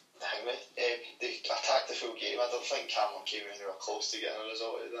just hang me. They attacked the full game. I don't think Cameron came anywhere close to getting a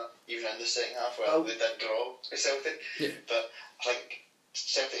result out of that. Even in the second half, they did draw with Celtic. Yeah. But I think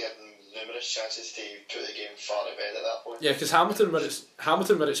Celtic had numerous chances to put the game far to bed at that point. Yeah, because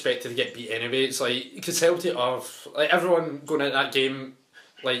Hamilton were expected to get beat anyway. It's like, because Celtic are, like, everyone going into that game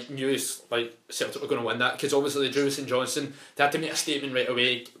like knew like Celtic were going to win that, because obviously they drew with St Johnstone. They had to make a statement right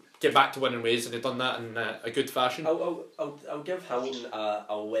away, get back to winning ways, and they've done that in a good fashion. I'll give Hamilton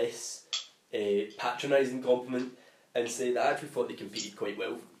a less patronising compliment and say that I actually thought they competed quite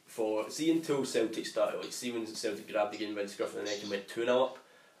well. Until Celtic started, like, see when Celtic grabbed the game by the scruff of the neck and went 2-0 up,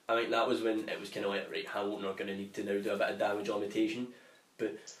 I think that was when it was kind of like, right, Hamilton are going to need to now do a bit of damage limitation.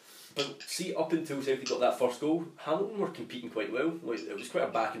 But see, up until Celtic got that first goal, Hamilton were competing quite well. Like, it was quite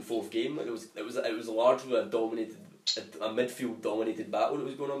a back and forth game. Like, it was largely a midfield dominated battle that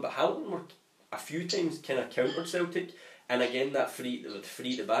was going on. But Hamilton were a few times kind of countered Celtic, and again that free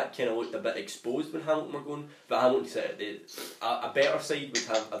at the back kind of looked a bit exposed when Hamilton were going. But Hamilton said a better side would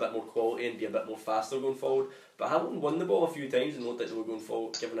have a bit more quality and be a bit more faster going forward. But Hamilton won the ball a few times and looked like they were going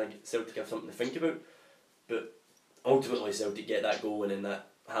forward, giving Celtic have something to think about. But ultimately Celtic get that goal, and then that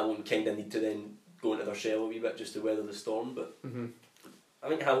Hamilton kind of need to then go into their shell a wee bit just to weather the storm. But I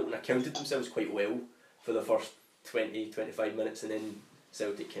think Hamilton accounted themselves quite well for the first 20-25 minutes, and then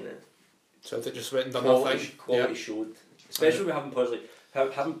Celtic kind of Celtic just went and done their thing. Quality showed, especially with having players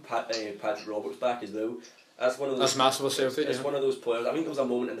like having Patrick Roberts back as well. That's one of those. That's massive for Celtic. It's one of those players. I think there was a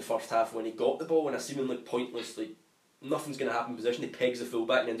moment in the first half when he got the ball in a seemingly pointless, like, nothing's going to happen position. He pegs the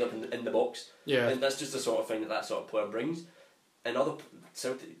fullback and ends up in the box. Yeah. And that's just the sort of thing that sort of player brings. And other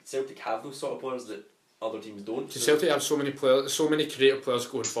Celtic have those sort of players that other teams don't. Celtic have so many players, so many creative players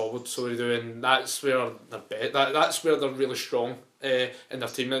going forward. So they do, and that's where that's where they're really strong in their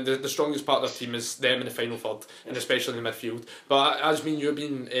team. And the strongest part of their team is them in the final third, and especially in the midfield. But as me and you have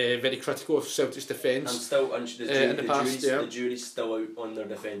been very critical of Celtic's defence. The jury's still out on their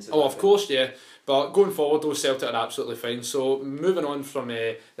defence. Oh, of course, yeah. But going forward, those Celtic are absolutely fine. So moving on from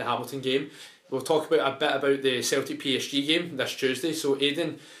the Hamilton game, we'll talk about a bit about the Celtic PSG game this Tuesday. So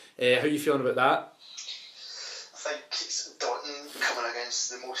Aidan, how are you feeling about that? I think it's Dortmund coming against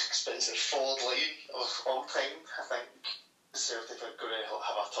the most expensive forward line of all time. I think Celtic are going to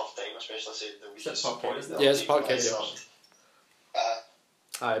have a tough time, especially say the weakest. Yeah, it's Parkhead.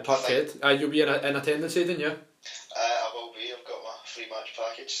 Parkhead. You'll be in attendance, Aidan, yeah? I will be. I've got my free match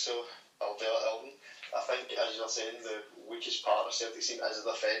package, so I'll do it, Elton. I think, as you're saying, the weakest part of Celtic's team is the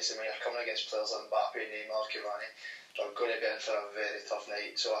defence, and when you're coming against players like Mbappe, Neymar, Cavani, they're going to be in for a very tough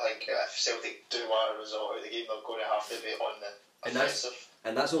night. So I think if Celtic do want a result out of the game, they're going to have to be on the offensive.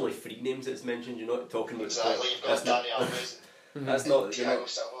 And that's only 3 names that's mentioned. You're not talking about exactly. You've got Dani Alves. That's not. Thiago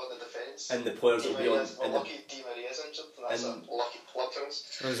Silva in the defence. And the players will be on. Well, lucky Di Maria's injured, and that's a lucky plug for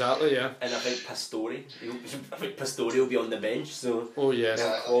us. Exactly, yeah. And I think Pastore will be on the bench. So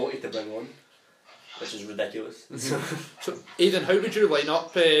quality to bring on, which is ridiculous. So Aidan, how would you line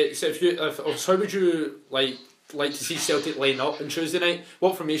up? How would you like to see Celtic line up on Tuesday night?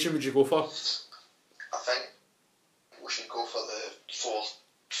 What formation would you go for? I think we should go for the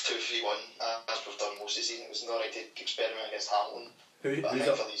 4-2-3-1 as we've done most of the season. It was not right to experiment against Hamilton. Who's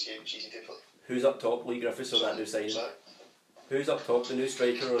up for these games? Easy to play. Who's up top, Lee Griffiths or that new signing? Who's up top, the new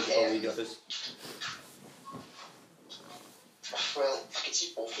striker or Lee Griffiths? Well, I could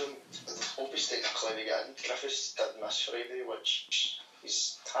see both of them. Obviously, Clevy again. Griffiths did miss Friday, which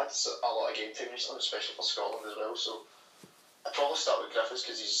he's had a lot of game time recently, especially for Scotland as well. So I'd probably start with Griffiths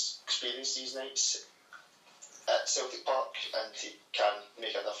because he's experienced these nights at Celtic Park and he can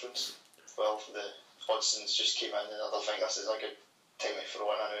make a difference. Well, the Hodson's just came in, and I don't think this is a good time to throw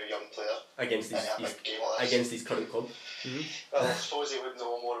in a new young player against his current club. Well, I suppose he would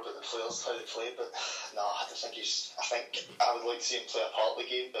know more about the players, how they play, but no, I don't think I think I would like to see him play a part of the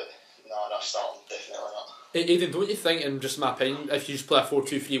game, but no, not starting, definitely not. Aidan, don't you think, in just my opinion, if you just play a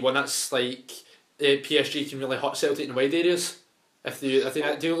 4-2-3-1, that's like PSG can really hurt Celtic in wide areas? Do you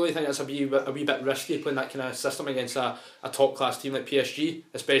really think that's a wee bit risky playing that kind of system against a top class team like PSG,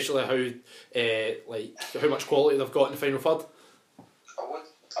 especially how much quality they've got in the final third? I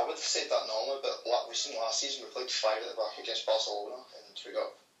would have said that normally, but last season we played 5 at the back against Barcelona and we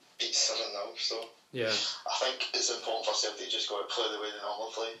got beat 7-0. So yeah, I think it's important for Celtic to just go out and play the way they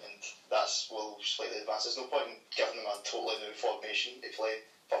normally play, and that's will slightly advance. There's no point in giving them a totally new formation to play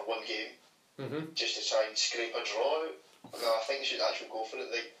for one game just to try and scrape a draw out. No, I think they should actually go for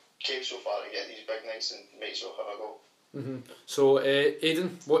it. They came so far to get these big nights and might so have a go. So,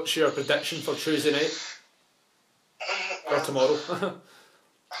 Aidan, what's your prediction for Tuesday night? Or tomorrow?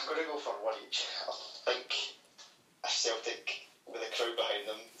 I'm going to go for one each. I think a Celtic with a crowd behind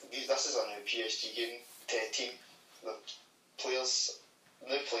them. This is a new PSG team. The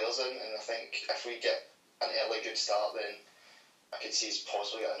new players in, and I think if we get an early good start, then I could see us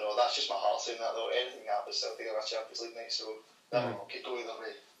possibly getting a draw. That's just my heart saying that though. Anything happens, Celtic are a Champions League night, so that could go either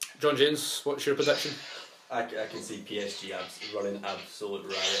way. John James, what's your prediction? I can see PSG running absolute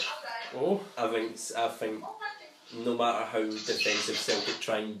riot. Oh, I think no matter how defensive Celtic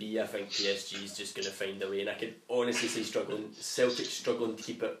try and be, I think PSG is just going to find a way, and I could honestly see Celtic struggling to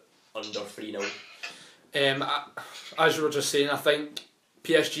keep it under 3-0. As you were just saying, I think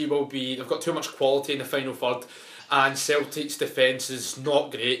PSG they've got too much quality in the final third, and Celtic's defence is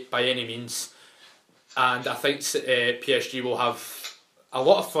not great by any means, and I think PSG will have a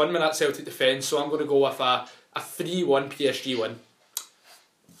lot of fun with that Celtic defence, so I'm going to go with a 3-1 PSG win.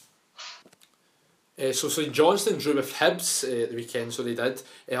 So St Johnstone drew with Hibs the weekend, so they did.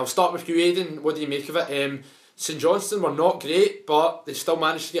 I'll start with you, Aidan. What do you make of it? St Johnstone were not great, but they still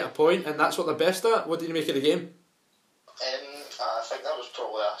managed to get a point, and that's what they're best at. What did you make of the game? I think that was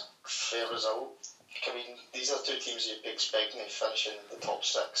probably a fair result. I mean, these are two teams you'd be expecting to finish in the top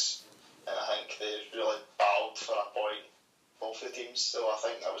six, and I think they really battled for a point, both the teams, so I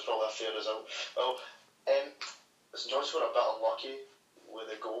think that was probably a fair result. Well, St Johnstone were a bit unlucky with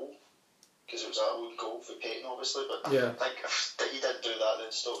the goal, because it was a own goal for Payton, obviously, but I think if he didn't do that, then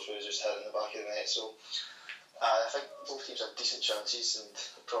Stokes was just hitting the back of the net, so I think both teams had decent chances and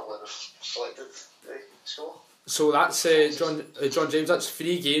probably reflected the score. So that's John James. That's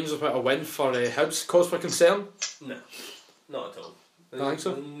 3 games without a win for Hibs. Cause for concern? No, not at all. I think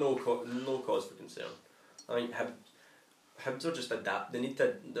so. No cause for concern. I think Hibs are just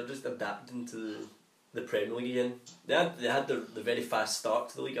they're just adapting to the Premier League again. They had the very fast start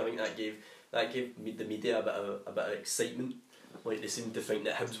to the league. I think that gave the media a bit of excitement. Like they seemed to think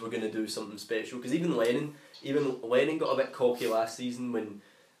that Hibs were going to do something special, because even Lennon got a bit cocky last season when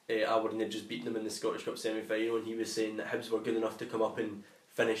Aberdeen had just beaten them in the Scottish Cup semi-final, and he was saying that Hibs were good enough to come up and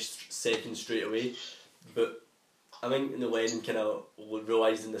finish second straight away. But I think Lennon kind of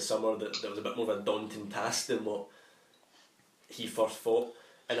realised in the summer that there was a bit more of a daunting task than what he first thought,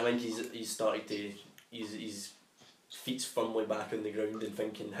 and I think he's started to his feet's firmly back on the ground and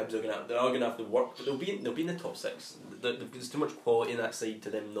thinking Hibs are gonna have to work, but they'll be in the top 6. There's too much quality in that side to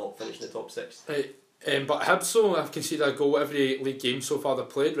them not finishing the top 6. Right. But Hibs though have conceded a goal every league game so far they've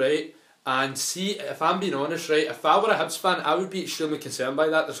played, right? And see, if I'm being honest, right, if I were a Hibs fan, I would be extremely concerned by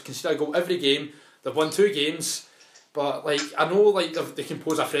that. They've conceded a goal every game. They've won 2 games, but like I know like they can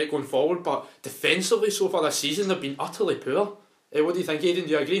pose a threat going forward, but defensively so far this season they've been utterly poor. What do you think, Aidan?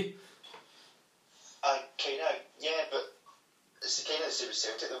 Do you agree? Yeah, but it's the kind of the same with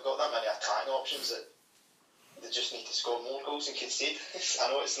Celtic. They've got that many attacking options that they just need to score more goals and concede. I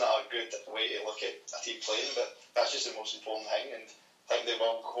know it's not a good way to look at a team playing, but that's just the most important thing, and I think they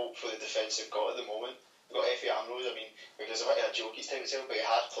will hope for the defence they've got at the moment. They've got Effie Ambrose. I mean, because a bit of a joke each time itself, but he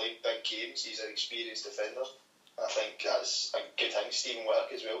has played big games. He's an experienced defender. I think that's a good thing. Stephen Whitlock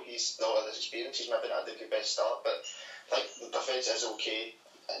as well. He's not had this experience. He's maybe not had the best start, but I think the defence is okay.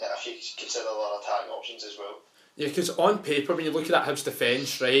 And if you consider a lot of attacking options as well. Yeah, because on paper, when you look at that Hibs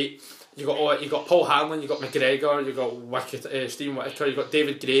defence, right, you got Paul Hanlon, you got McGregor, you got Stephen Whittaker, you got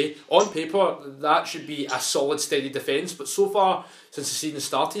David Gray. On paper, that should be a solid, steady defence. But so far, since the season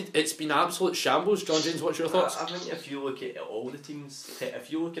started, it's been absolute shambles. John James, what's your thoughts? I think if you look at all the teams,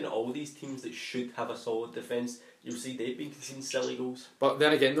 if you're looking at all these teams that should have a solid defence, you'll see they've been conceding silly goals. But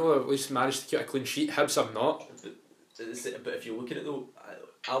then again, though, at least managed to keep a clean sheet. Hibs have not. But if you look at it though,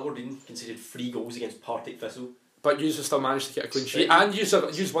 Aberdeen conceded 3 goals against Partick Thistle. But you still managed to get a clean sheet, right. And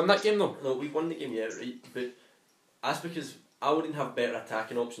you won that game though. No, we won the game, yeah, right. But that's because Aberdeen have better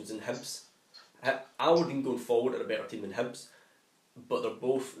attacking options than Hibs. Aberdeen going forward are a better team than Hibs, but they're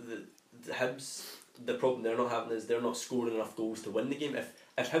both the Hibs. The problem they're not having is they're not scoring enough goals to win the game.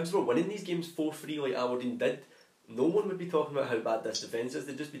 If Hibs were winning these games 4-3 like Aberdeen did, no one would be talking about how bad this defence is.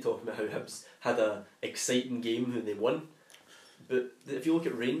 They'd just be talking about how Hibs had a exciting game and they won. But if you look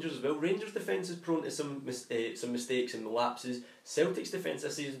at Rangers as well, Rangers' defence is prone to some mistakes and lapses. Celtic's defence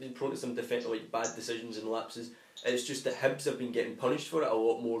this season has been prone to some bad decisions and lapses. It's just that Hibs have been getting punished for it a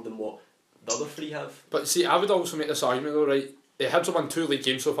lot more than what the other 3 have. But see, I would also make this argument though, right? Hibs have won 2 league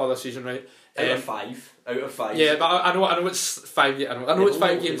games so far this season, right? Out of five. Yeah, but I know it's 5. I know it's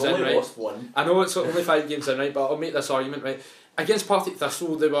 5 games in, only right? lost one. I know it's only 5 games in, right? But I'll make this argument, right? Against Partick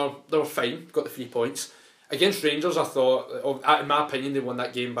Thistle, they were fine, got the 3 points. Against Rangers, I thought, in my opinion, they won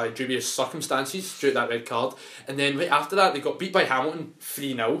that game by dubious circumstances due to that red card. And then right after that, they got beat by Hamilton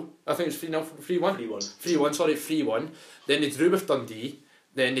 3-0. I think it was 3-0, 3-1? 3-1, sorry, 3-1. Then they drew with Dundee.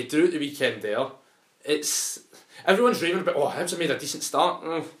 Then they drew at the weekend there. Everyone's raving about, Hibs have made a decent start.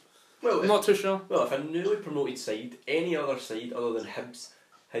 Well, I'm not too sure. Well, if a newly promoted side, any other side other than Hibs,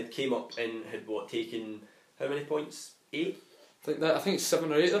 had came up and had taken how many points? 8? I think it's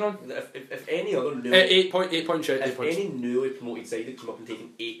 7 or 8 they're on. If any other newly, 8 points out. if any newly promoted side had come up and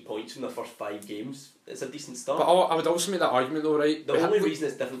taken 8 points from the first 5 games, it's a decent start. But I would also make that argument though, right? The only reason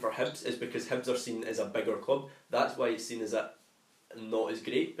it's different for Hibs is because Hibs are seen as a bigger club. That's why it's seen as not as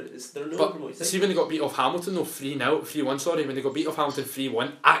great, but they're newly promoted side. See when they got beat off Hamilton though, 3-1, sorry, when they got beat off Hamilton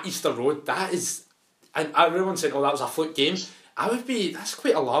 3-1 at Easter Road, that is, and everyone said, that was a fluke game. That's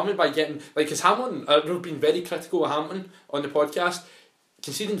quite alarming by getting, because Hamilton, we've been very critical of Hamilton on the podcast,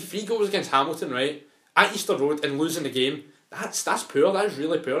 conceding 3 goals against Hamilton, right, at Easter Road and losing the game, that's poor, that is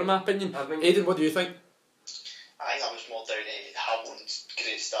really poor in my opinion. Aidan, what do you think? I think that was more down to Hamilton's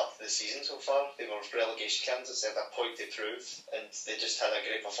great start to the season so far. They were relegation candidates, they had a point to prove, and they just had a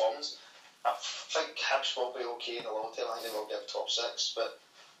great performance. I think Hibs will be okay in the long term. I think they will get top 6, but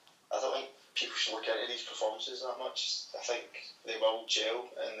I don't think people should look into these performances that much. I think they will gel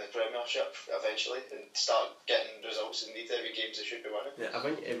in the Premiership eventually and start getting results and need every game they should be winning. Yeah, I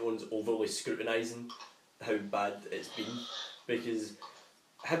think everyone's overly scrutinising how bad it's been, because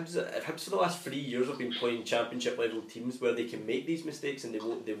Hibs for the last 3 years have been playing championship level teams where they can make these mistakes and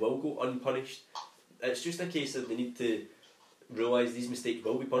they will go unpunished. It's just a case of they need to realise these mistakes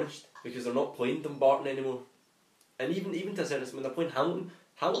will be punished, because they're not playing Dumbarton anymore. And even to a certain extent, when they're playing Hamilton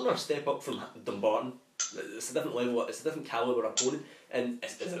are a step up from Dumbarton. It's a different level, it's a different calibre opponent, and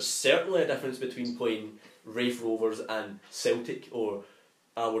there's certainly a difference between playing Raith Rovers and Celtic or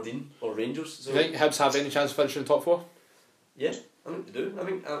Aberdeen or Rangers. So, do you think Hibs have any chance of finishing top 4? Yeah, I think they do.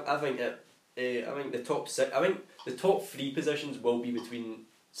 I think the top 6. I think the top 3 positions will be between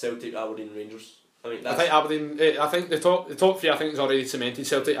Celtic, Aberdeen, and Rangers. I think Aberdeen. I think the top 3. I think is already cemented.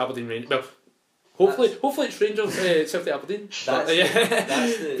 Celtic, Aberdeen, Rangers. Well, hopefully it's Rangers, Celtic, Aberdeen. That's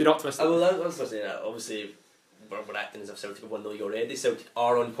the. Be optimistic. Well, that's what I'm saying. Obviously, we're acting as if Celtic have won the league already. Celtic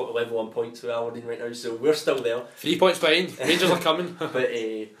are on level 1 points with Aberdeen right now, so we're still there. 3 points behind. Rangers are coming. But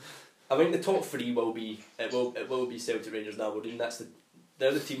I think the top 3 will be Celtic, Rangers, and Aberdeen.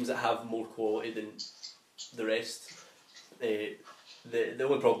 They're the teams that have more quality than the rest. The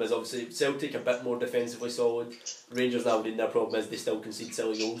only problem is obviously Celtic a bit more defensively solid. Rangers and Aberdeen, their problem is they still concede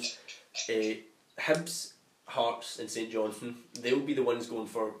silly goals. Hibs, Hearts and St Johnstone, they'll be the ones going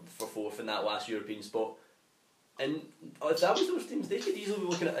for 4th in that last European spot. And if that was those teams, they could easily be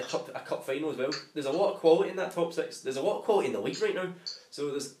looking at a cup final as well. There's a lot of quality in that top 6. There's a lot of quality in the league right now. So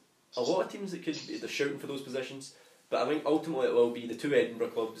there's a lot of teams that they're shouting for those positions. But I think ultimately it will be the 2 Edinburgh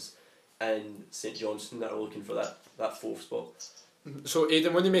clubs and St Johnstone that are looking for that 4th spot. So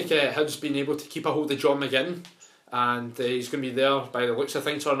Aidan, when you make Hibs being able to keep a hold of John McGinn, and he's going to be there by the looks of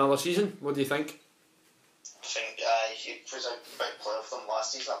things for another season, what do you think? I think he was a big player for them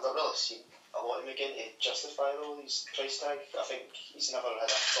last season. I've not really seen a lot of him again to justify though his price tag. I think he's never had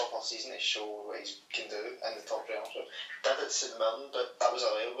a proper season to show what he can do in the top realm. So did it St Mirren, but that was a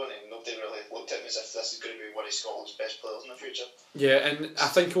while ago and nobody really looked at him as if this is going to be one of Scotland's best players in the future. Yeah, and I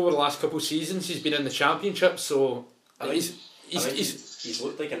think over the last couple of seasons he's been in the Championship, so he's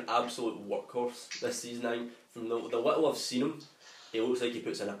looked like an absolute workhorse this season. I mean, from the little I've seen him, he looks like he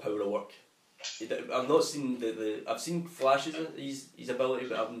puts in a power of work. I've not seen I've seen flashes of his ability,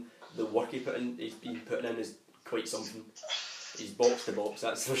 but the work he's been putting in is quite something. He's box to box,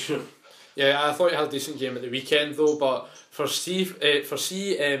 that's for sure. Yeah, I thought he had a decent game at the weekend though, but for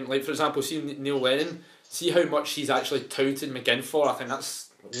example, see Neil Lennon, see how much he's actually touted McGinn for. I think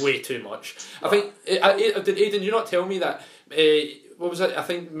that's way too much. I think did Aidan you not tell me that what was it? I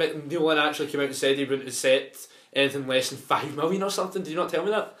think Neil Lennon actually came out and said he wouldn't have set anything less than 5 million or something. Did you not tell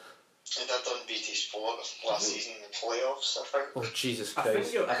me that? He did on BT Sport last season in the playoffs, I think. Oh Jesus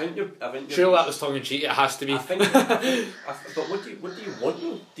Christ! I think you're sure that was tongue in cheek. It has to be. But what do you want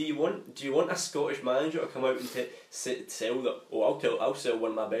though? Do you want a Scottish manager to come out and sell that? Oh, I'll sell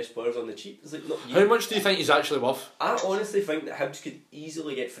one of my best players on the cheap. It's like, how much do you think he's actually worth? I honestly think that Hibs could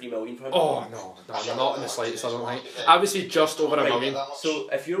easily get 3 million for him. Oh no, not in the slightest. I don't think. I would say just over $1 million. So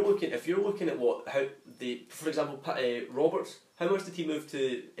if you're looking at for example, Roberts. How much did he move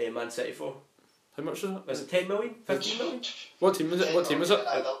to Man City for? How much was it? Was it 10 million? 15 million? What team was it?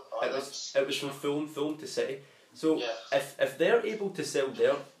 I It was from Fulham to City. So Yeah. if they're able to sell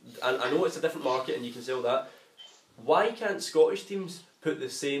there, and I know it's a different market and you can sell that, why can't Scottish teams put the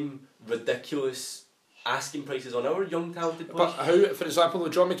same ridiculous asking prices on our young talented But players? how, for example,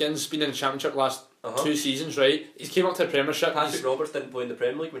 John McGinn's been in the Championship last Uh-huh. 2 seasons, right? He's came up to the Premiership. Patrick Roberts didn't play in the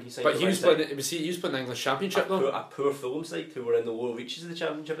Premier League when he signed. But for he was Man City. playing. He was playing the English Championship though. a poor Fulham side who were in the lower reaches of the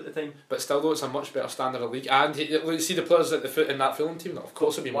Championship at the time. But still, though, it's a much better standard of league. And see the players at the foot in that Fulham team. Of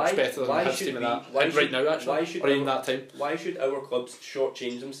course, it'd be much better than his team in that. Right now, actually, or in that time. Why should our clubs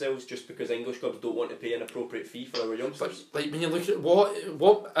shortchange themselves just because English clubs don't want to pay an appropriate fee for our But youngsters? like when you look at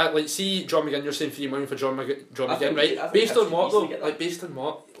what like see John McGinn, you're saying $3 million for John I McGinn, think- right? I think Based I on could what easily though? get that. Like based on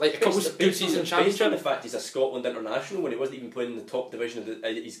what? Like a couple of good Based on season the Championship. fact he's a Scotland international when he wasn't even playing in the top division of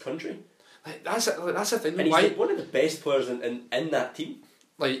his country, Like, that's the thing. and he's Why? one of the best players in that team,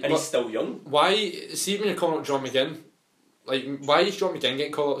 Like, and but he's still young. why? See when you're calling up John McGinn. Like, why is John McGinn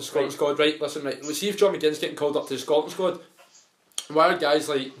getting called up to the Scotland squad? Right, listen, right. See if John McGinn's getting called up to the Scotland squad. Why are guys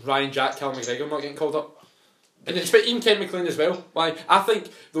like Ryan Jack, Callum McGregor not getting called up? And it's but even Ken McLean as well. Why? I think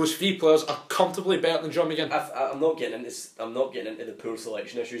those 3 players are comfortably better than John McGinn. I'm not getting into the poor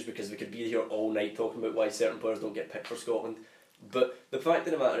selection issues because we could be here all night talking about why certain players don't get picked for Scotland. But the fact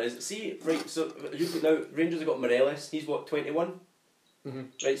of the matter is, see, right, so now Rangers have got Morelos, he's what, 21? Mm-hmm.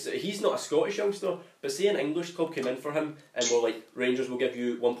 Right, so he's not a Scottish youngster, but say an English club came in for him and were like, Rangers will give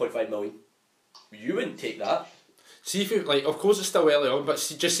you 1.5 million. You wouldn't take that. See if you like. Of course, it's still early on, but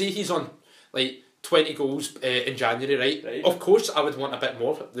see, just say he's on like 20 goals in January, right? Right. Of course, I would want a bit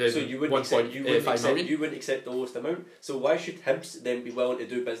more than So you wouldn't accept, 1.5 million. you wouldn't accept the lowest amount. So why should Hibs then be willing to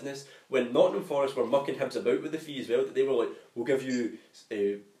do business when Nottingham Forest were mucking Hibs about with the fee as well? That they were like, we'll give you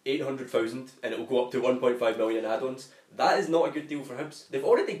 800,000 and it'll go up to 1.5 million in add-ons. That is not a good deal for Hibs. They've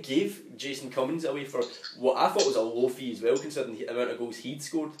already gave Jason Cummins away for what I thought was a low fee as well, considering the amount of goals he'd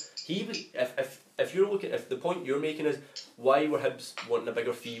scored. He was, if you're looking, if the point you're making is why were Hibs wanting a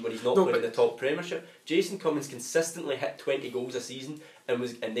bigger fee when he's not playing in the top Premiership? Jason Cummins consistently hit 20 goals a season and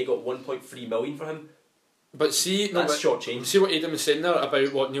they got 1.3 million for him. But see, That's short change. See what Aidan was saying there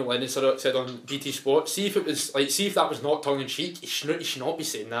about what Neil Lennon said on BT Sport. See if it was like, see if that was not tongue in cheek. He should not be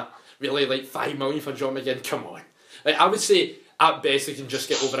saying that. Really, like $5 million for John McGinn. Come on. Like, I would say at best they can just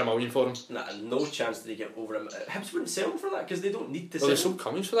get over $1 million for him. Nah, no chance that they get over him. Hibs wouldn't sell him for that because they don't need to Well, there's sell some him.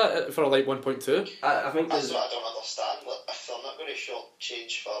 Cummings for that for like 1.2. I think That's there's, what I don't understand. Like, if they're not going to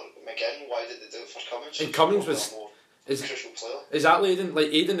short-change for McGinn, why did they do it for Cummins? And Cummins Probably was- a more is- crucial player. Exactly,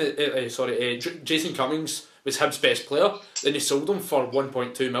 Aidan. Jason Cummings was Hibs' best player. Then they sold him for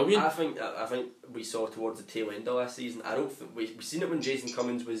 1.2 million. I think we saw towards the tail end of last season. I don't think we seen it when Jason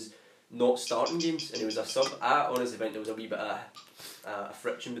Cummins was not starting games and he was a sub. I honestly think there was a wee bit of a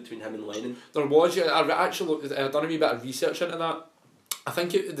friction between him and Lennon. There was. I actually I've done a wee bit of research into that. I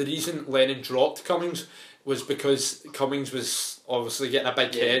think the reason Lennon dropped Cummings was because Cummings was obviously getting a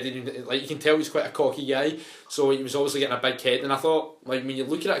big head, and like you can tell he's quite a cocky guy, so he was obviously getting a big head. And I thought, like, when you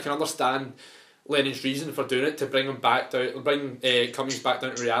look at it, I can understand Lennon's reason for doing it, to bring him back down, bring Cummings back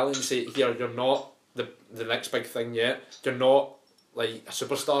down to reality and say, here, you're not the next big thing yet. You're not like a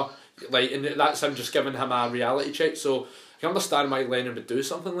superstar. Like, and that's him just giving him a reality check. So I can understand why Lennon would do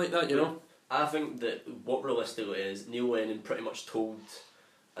something like that, you know. I think that what realistically is, Neil Lennon pretty much told,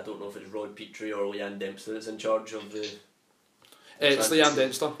 I don't know if it's Rod Petrie or Leanne Dempster that's in charge of the. It's Leanne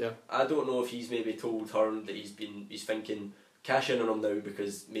Dempster, yeah. I don't know if he's maybe told her that he's thinking cash in on him now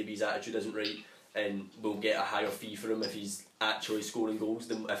because maybe his attitude isn't right and we'll get a higher fee for him if he's actually scoring goals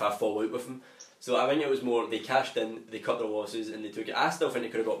than if I fall out with him. So I think it was more they cashed in, they cut their losses and they took it. I still think they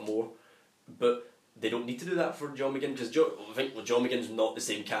could have got more, but they don't need to do that for John McGinn because I think John McGinn's not the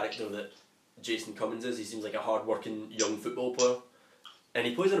same character that Jason Cummins is. He seems like a hard-working young football player. And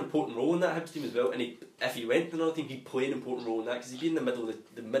he plays an important role in that Hibs team as well. And if he went to another team, he'd play an important role in that because he'd be in the middle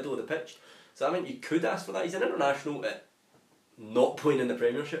of the pitch. So I think you could ask for that. He's an international at not playing in the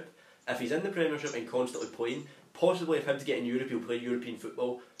Premiership. If he's in the Premiership and constantly playing, possibly if Hibs get in Europe, he'll play European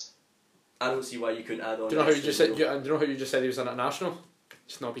football. I don't see why you couldn't add on. Do you know how you just said? Do you know how you just said he was international?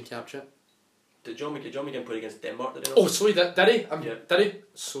 It's not been captured. Did John McGinn play against Denmark? Did he not? Oh, so he did. Did he? Yeah. Did he?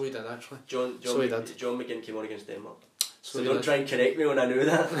 So he did actually. John McGinn came on against Denmark. So don't try and correct me when I knew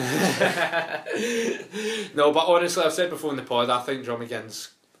that. No, but honestly, I've said before in the pod, I think John McGinn's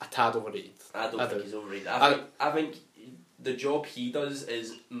a tad overrated. I don't think he's overrated. I think the job he does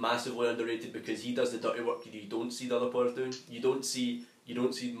is massively underrated because he does the dirty work you don't see the other players doing. You don't see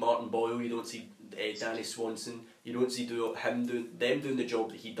Martin Boyle. You don't see Danny Swanson. You don't see them doing the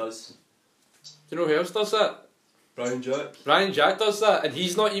job that he does. Do you know who else does that? Ryan Jack does that, and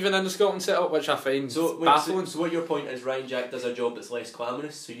he's not even in the Scotland setup, which I find baffling. So what your point is, Ryan Jack does a job that's less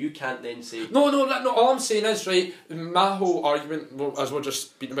glamorous, so you can't then say... No, all I'm saying is, right, my whole argument, as we're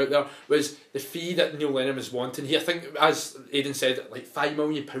just speaking about there, was the fee that Neil Lennon was wanting. I think, as Aidan said, like £5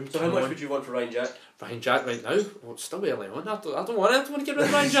 million. So how much would you want for Ryan Jack? Ryan Jack right now? Well, it's still early on. I don't want to get rid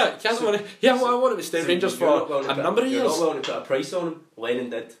of Ryan Jack. I want him to stay in Rangers for a number of years. You're not willing to put a price on him. Lennon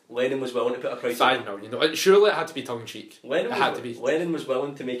did. Lennon was willing to put a price on him. £5 million. Surely it had to be tongue in cheek. Lennon was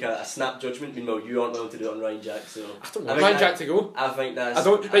willing to make a snap judgment. Meanwhile, you aren't willing to do it on Ryan Jack. So I don't want Ryan Jack to go. I think that's... I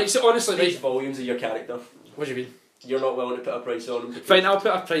don't. Right, so honestly, speaks volumes of your character. What do you mean? You're not willing to put a price on him. Fine, I'll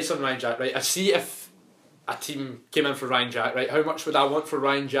put a price on Ryan Jack. Right, I see if a team came in for Ryan Jack. Right, how much would I want for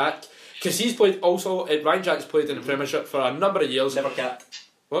Ryan Jack? Because he's played also. Ryan Jack's played in the Premiership for a number of years. Never capped.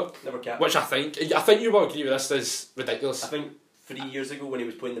 What? Never capped. Which I think you will agree with this is ridiculous. I think 3 years ago when he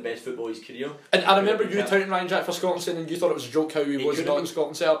was playing the best football of his career. And I remember you touting Ryan Jack for Scotland saying, and you thought it was a joke how he was not in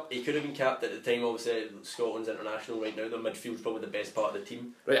Scotland setup. He could have been capped at the time. Obviously, Scotland's international right now. Their midfield's probably the best part of the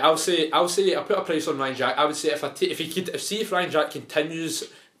team. Right, I'll put a price on Ryan Jack. I would say if Ryan Jack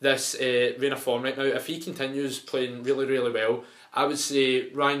continues this reign of form right now, if he continues playing really, really well, I would say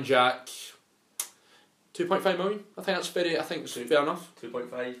Ryan Jack 2.5 million. I think it's fair enough.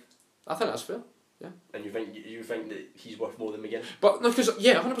 2.5. I think that's fair. Yeah. And you think that he's worth more than McGinn? But no,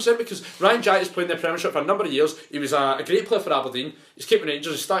 100%, because Ryan Jack has played in the Premiership for a number of years. He was a great player for Aberdeen. He's keeping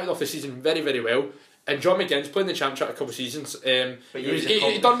Rangers. He started off the season very, very well. And John McGinn's played in the Championship a couple of seasons.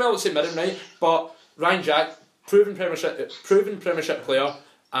 He done well at St Mirren, right? But Ryan Jack, proven Premiership player.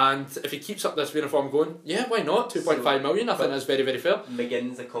 And if he keeps up this uniform going, yeah, why not? 2.5 million, I think that's very, very fair.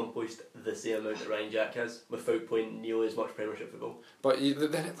 McGinn's accomplished the same amount that Ryan Jack has without playing nearly as much Premiership football. But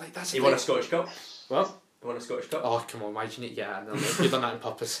then, that's... He won a Scottish Cup. What? He won a Scottish Cup. Oh, come on, why do you need... Yeah, no, you've done that on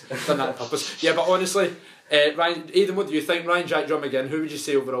purpose. Yeah, but honestly, Aidan, what do you think? Ryan Jack, John McGinn, who would you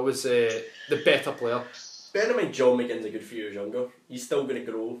say overall was the better player? Bear in mind, John McGinn's a good few years younger. He's still going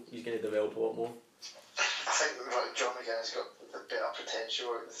to grow. He's going to develop a lot more. I think John McGinn's got the better potential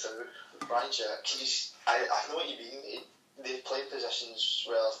out the two. Ryan Jack, I know what you mean. They play positions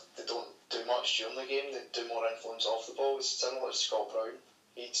where they don't do much during the game. They do more influence off the ball. It's similar to Scott Brown.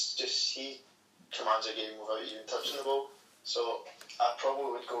 He commands a game without even touching the ball. So I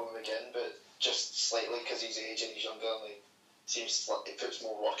probably would go with McGinn, but just slightly because he's age and he's younger and seems like he puts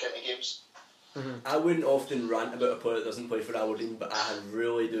more work into games. Mm-hmm. I wouldn't often rant about a player that doesn't play for Aberdeen, but I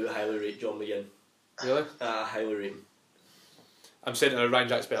really do highly rate John McGinn. Really? I highly rate him. I'm saying Ryan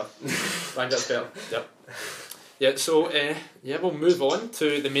Jack's better. Ryan Jack's better. Yep. Yeah. So we'll move on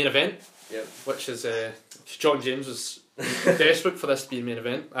to the main event. Yep. Which is John James was desperate for this to be the main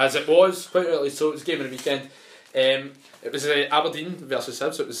event, as it was quite early. So it was game of the weekend. It was Aberdeen versus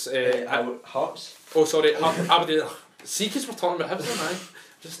Hibs. So it was Hearts. Oh, sorry, Aberdeen. See, because we're talking about Hibs, aye.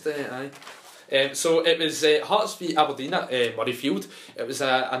 Just aye. So it was Hearts v Aberdeen at Murrayfield. It was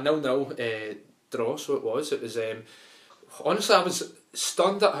a 0-0 draw. So it was. It was. Honestly, I was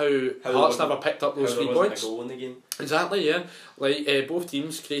stunned at how Hearts never picked up those 3 points. A goal in the game. Exactly, yeah. Like both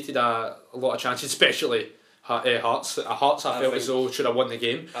teams created a lot of chances, especially Hearts. Hearts, I felt as though should have won the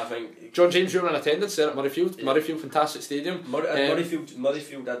game. I think John James, you were in attendance there at Murrayfield. Yeah. Murrayfield, fantastic stadium. Murrayfield.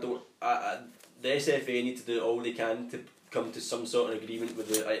 The SFA need to do all they can to come to some sort of agreement with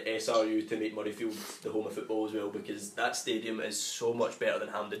the SRU to make Murrayfield the home of football as well, because that stadium is so much better than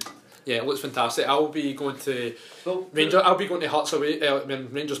Hampden. Yeah, it looks fantastic. I'll be going to Rangers. I'll be going to Hearts away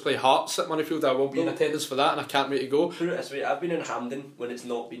when Rangers play Hearts at Murrayfield. I will be in attendance for that, and I can't wait to go. Put it this way, I've been in Hampden when it's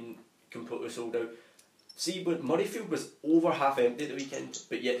not been completely sold out. See, but Murrayfield was over half empty at the weekend,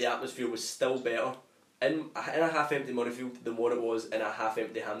 but yet the atmosphere was still better in a half empty Murrayfield than what it was in a half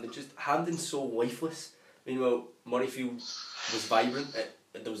empty Hampden. Just Hampden's so lifeless. Meanwhile, Murrayfield was vibrant.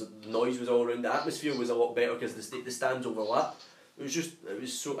 The noise was all around. The atmosphere was a lot better because the stands overlap. It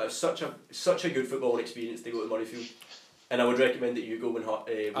was such a good footballing experience to go to Murrayfield, and I would recommend that you go when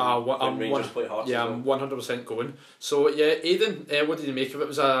Rangers play Hearts. Yeah, I'm 100% going. So yeah, Aidan, what did you make of it? It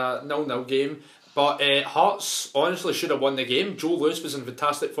was a 0-0 game, but Hearts honestly should have won the game. Joe Lewis was in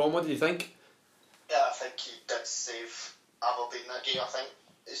fantastic form. What did you think? Yeah, I think he did save Aberdeen that game. I think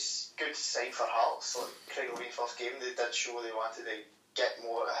it's good sign for Hearts. Like Craig Levein first game, they did show they wanted to get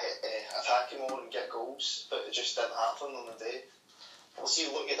more attacking more and get goals, but it just didn't happen on the day. We'll see.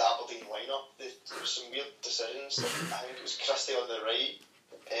 Look at the Aberdeen lineup. There were some weird decisions. I think it was Christie on the right,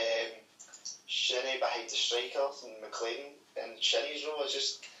 Shinnie behind the striker, and McLean in Shinnie's role. I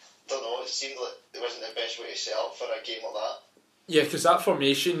just don't know. It seemed like it wasn't the best way to set up for a game like that. Yeah, because that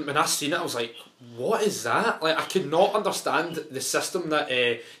formation, when I seen it, I was like, what is that? Like, I could not understand the system that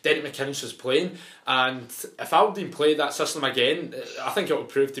Derek McInnes was playing, and if Aberdeen played that system again, I think it would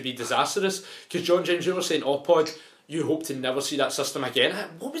prove to be disastrous, because John James, you were saying, Pod, you hope to never see that system again.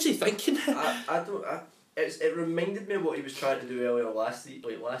 What was he thinking? It reminded me of what he was trying to do earlier last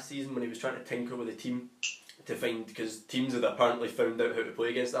season when he was trying to tinker with the team to find, because teams had apparently found out how to play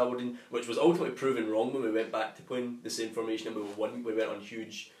against Aberdeen, which was ultimately proven wrong when we went back to playing the same formation and we went on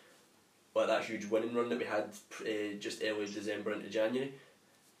that huge winning run that we had just early December into January.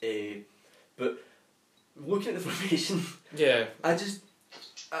 But looking at the formation, yeah,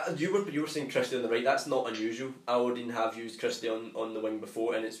 you were saying Christie on the right. That's not unusual. Aberdeen have used Christie on the wing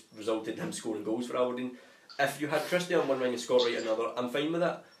before, and it's resulted in him scoring goals for Aberdeen. If you had Christie on one wing and Scott Wright another, I'm fine with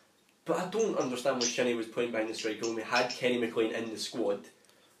that. But I don't understand why Shinnie was playing behind the striker when we had Kenny McLean in the squad.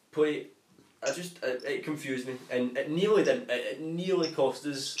 It confused me, and it nearly cost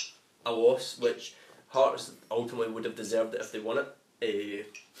us a loss, which Hearts ultimately would have deserved it if they won it.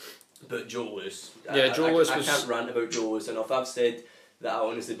 But Joe Lewis, I can't rant about Joe Lewis enough. I've said that I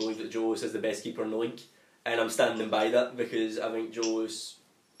honestly believe that Joe Lewis is the best keeper in the league, and I'm standing by that, because I think Joe Lewis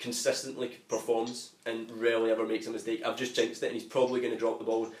consistently performs and rarely ever makes a mistake. I've just jinxed it, and he's probably going to drop the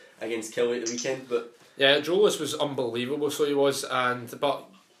ball against Kelly at the weekend. But yeah, Joe Lewis was unbelievable, so he was. But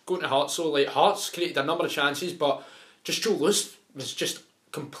going to Hearts, so like Hearts created a number of chances, but just Joe Lewis was just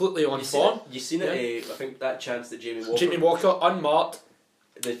completely on form. You seen it? I think that chance that Jamie Walker unmarked.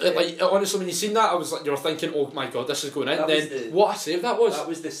 Honestly, when you seen that, I was like, you were thinking, oh my god, this is going in. What a save that was! That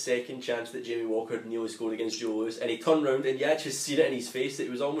was the second chance that Jamie Walker nearly scored against Joe Lewis, and he turned round and you actually see it in his face that he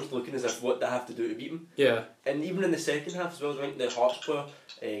was almost looking as if what they have to do to beat him. Yeah. And even in the second half as well, I think the Hearts player,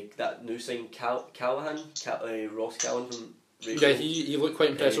 that new sign Callahan, Ross Callan from Rachel, yeah, he looked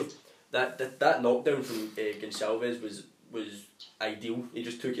quite impressive. That knockdown from Gonçalves was ideal. He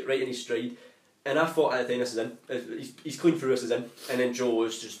just took it right in his stride. And I thought at the time this is in. He's clean through, this is in. And then Joe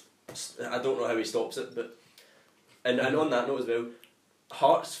was just, I don't know how he stops it, but and on that note as well,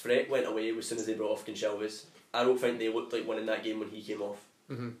 Hearts' threat went away as soon as they brought off Gonçalves. I don't think they looked like winning that game when he came off,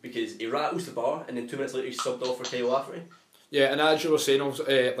 because he rattles the bar and then 2 minutes later he subbed off for Kyle Lafferty. Yeah, and as you were saying,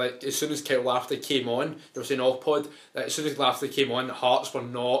 like as soon as Kyle Lafferty came on, they were saying Pod, that as soon as Lafferty came on, Hearts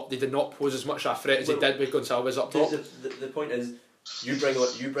they did not pose as much of a threat as they did with Gonçalves up top. The point is, you bring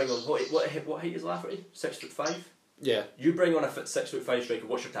on what height is Lafferty? 6'5". Yeah. You bring on a 6'5" striker.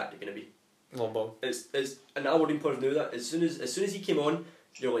 What's your tactic going to be? Long ball. It's and Aberdeen players knew that as soon as he came on,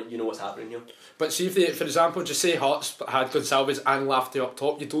 you're like, you know what's happening here. But see if they, for example, just say Hearts had Gonçalves and Lafferty up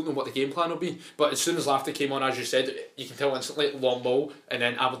top, you don't know what the game plan will be. But as soon as Lafferty came on, as you said, you can tell instantly long ball, and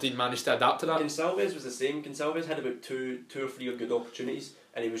then Aberdeen managed to adapt to that. Gonçalves was the same. Gonçalves had about two or three good opportunities,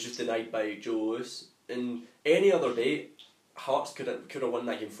 and he was just denied by Joe Lewis. And any other day, Hearts could have won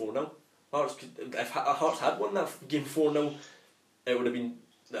that game 4-0. If Hearts had won that game 4-0, it would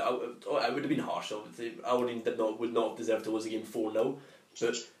have been harsh. Obviously, Aberdeen would not have deserved to lose a game 4-0.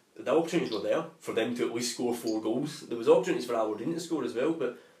 But the opportunities were there for them to at least score 4 goals. There was opportunities for Aberdeen to score as well,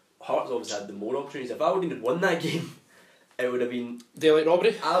 but Hearts obviously had the more opportunities. If Aberdeen had won that game, it would have been daylight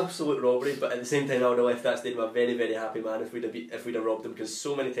robbery. Absolute robbery. But at the same time, I would have left that stadium a very, very happy man if we'd have robbed them, because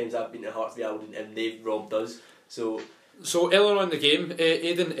so many times I've been to Hearts v Aberdeen and they've robbed us. So earlier on in the game,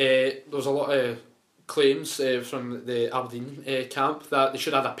 Aidan, there was a lot of claims from the Aberdeen camp that they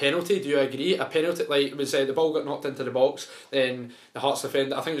should have had a penalty. Do you agree? A penalty, like it was the ball got knocked into the box, then the Hearts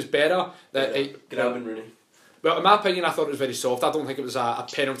defender, I think it was Berra, grabbing Rooney. Well, in my opinion, I thought it was very soft. I don't think it was a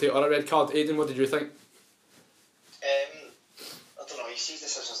penalty or a red card. Aidan, what did you think? I don't know, you see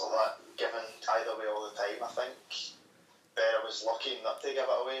decisions like that given either way all the time. I think Berra was lucky not to give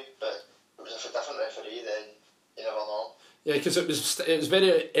it away, but if it was a different referee, then you never know. Yeah, because it was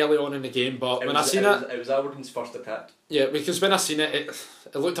very early on in the game, but when I seen it... It was Aberdeen's first attack. Yeah, because when I seen it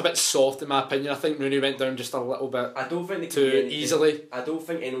looked a bit soft in my opinion. I think Rooney went down just a little bit too easily. I don't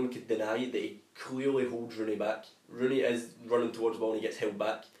think anyone could deny that he clearly holds Rooney back. Rooney is running towards the ball and he gets held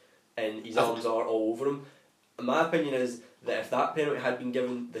back, and his arms are all over him. My opinion is that if that penalty had been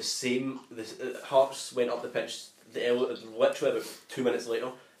given Hearts went up the pitch literally about 2 minutes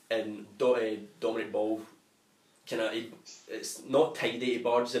later, and Dominic Ball it's not tidy, he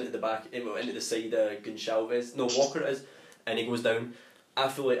barges into the back, into the side of Gonçalves, no, Walker it is, and he goes down. I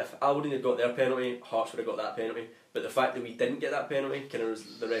feel like if Aberdeen had got their penalty, Hearts would have got that penalty. But the fact that we didn't get that penalty,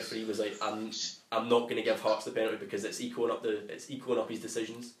 the referee was like, I'm not going to give Hearts the penalty because it's equaling up his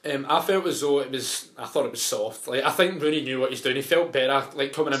decisions. I felt as though I thought it was soft. Like, I think Rooney knew what he's doing. He felt better,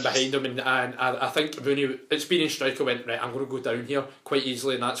 like coming in behind him, and I think Rooney, experienced striker, went right. I'm going to go down here quite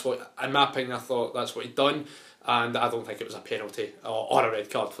easily, and that's what, in my opinion, I thought that's what he'd done. and I don't think it was a penalty or a red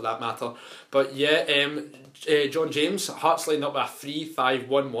card for that matter. But yeah, John James, Hearts lined up with a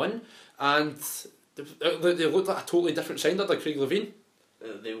 3-5-1-1, and they looked like a totally different side under Craig Levein.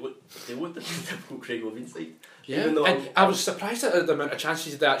 They looked like a typical Craig Levein side. Yeah, and I was surprised at the amount of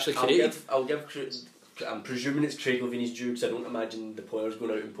chances they actually created. I'm presuming it's Craig Levein's due, because I don't imagine the players going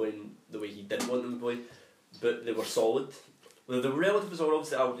out and playing the way he didn't want them to play. But they were solid. Well, the relative was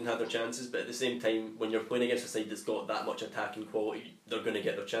obviously Aberdeen had their chances, but at the same time, when you're playing against a side that's got that much attacking quality, they're going to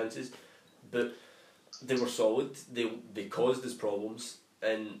get their chances. But they were solid. They caused us problems,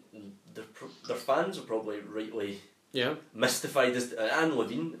 and their fans are probably rightly mystified, and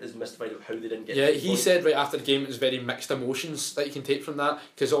Levein is mystified of how they didn't get. Yeah, he said right after the game it was very mixed emotions that you can take from that,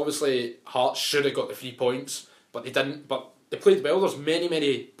 because obviously Hearts should have got the 3 points, but they didn't. But they played well. There's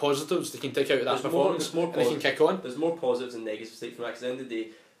many positives they can take out of that performance, and they can kick on. There's more positives and negatives to take from that, because at the end of the day,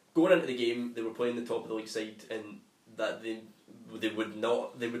 going into the game, they were playing the top of the league side, and that they would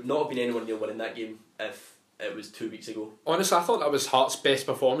not have been anywhere near winning that game if it was 2 weeks ago. Honestly, I thought that was Hearts' best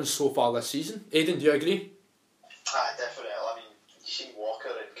performance so far this season. Aidan, do you agree? Definitely. I mean, you see Walker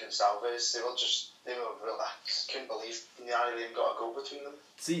and Gonçalves, they were real. I couldn't believe neither of them got a goal between them.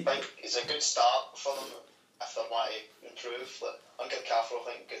 I think it's a good start for them if they want to improve. Like, under Caffrey, I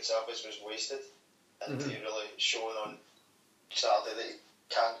think Gonçalves was wasted, and he really showing on Saturday that he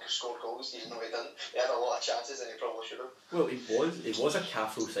can score goals, even though he didn't. He had a lot of chances and he probably should have. Well, he was a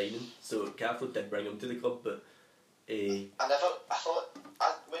Caffrey signing, so Caffrey did bring him to the club, but when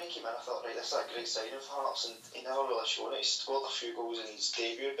he came in, I thought, right, this is a great signing for Hearts, and he never really showed it. He scored a few goals in his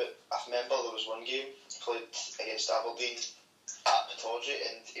debut, but I remember there was one game he played against Aberdeen at Pittodrie,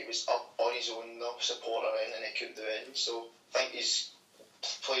 and he was up on his own, no support around, and he couldn't do anything. So I think he's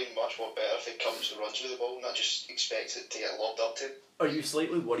playing much more better if he comes and runs with the ball, not just expects it to get lobbed up to him. Are you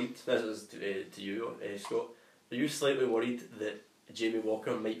slightly worried, this is to you, Scott, are you slightly worried that Jamie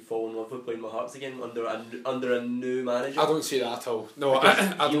Walker might fall in love with playing with Hearts again under a new manager? I don't see that at all. No,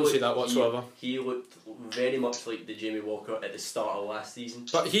 I don't see that whatsoever. He looked very much like the Jamie Walker at the start of last season.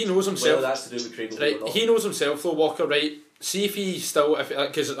 But he knows himself. Whether that's to do with Craig right, or not. he knows himself though, Walker, right? See if he still,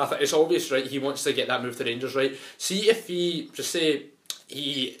 because I think it's obvious, right? He wants to get that move to Rangers, right? See if he, just say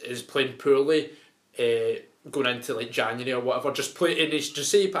he is playing poorly, going into like January or whatever. Just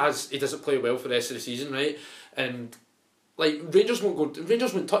say he doesn't play well for the rest of the season, right? And like Rangers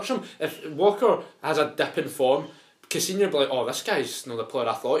won't touch him. If Walker has a dip in form, Cassini will be like, oh, this guy's not the player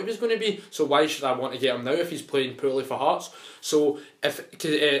I thought he was going to be, so why should I want to get him now if he's playing poorly for Hearts? So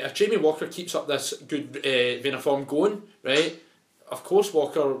if Jamie Walker keeps up this good vein of form going, right, of course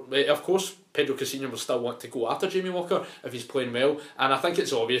Pedro Cassini will still want to go after Jamie Walker if he's playing well, and I think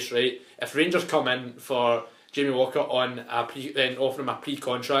it's obvious, right, if Rangers come in for Jamie Walker on and offer him a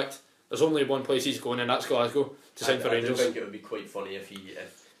pre-contract, there's only one place he's going, and that's Glasgow to sign for Rangers. I think it would be quite funny if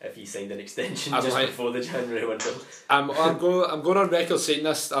he signed an extension just before the January window. I'm going on record saying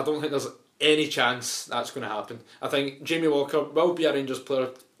this. I don't think there's any chance that's going to happen. I think Jamie Walker will be a Rangers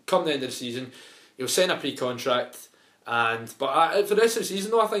player come the end of the season. He'll sign a pre-contract, but for the rest of the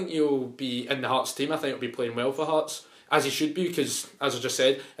season though, I think he'll be in the Hearts team. I think he'll be playing well for Hearts, as he should be, because as I just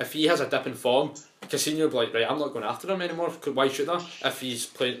said, if he has a dip in form, Cassini will be like, right, I'm not going after him anymore. Why should I? If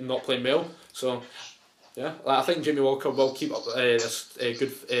he's not playing well. So yeah, I think Jamie Walker will keep up this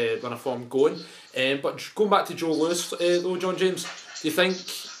good run of form going. But going back to Joe Lewis though, John James, do you think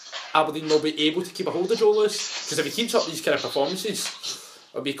Aberdeen will be able to keep a hold of Joe Lewis? Because if he keeps up these kind of performances,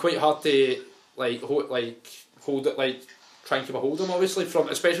 it'll be quite hard to hold it, try and keep a hold of him, obviously,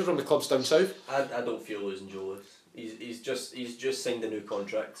 especially from the clubs down south. I don't feel losing Joe Lewis. He's just signed a new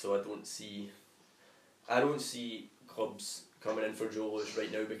contract, so I don't see clubs coming in for Joe Lewis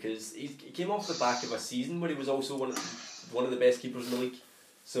right now, because he came off the back of a season where he was also one of the best keepers in the league.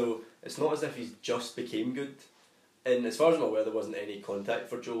 So it's not as if he's just became good. And as far as I'm aware, there wasn't any contact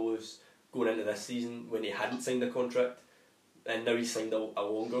for Joe Lewis going into this season when he hadn't signed a contract, and now he's signed a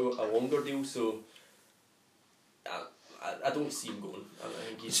longer deal. So I don't see him going.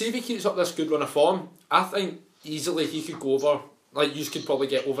 See if he keeps up this good run of form, I think easily he could go over. Like, you could probably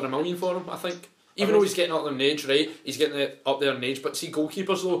get over $1 million for him, I think. Even though he's getting up there in age, right? He's getting it up there in age. But see,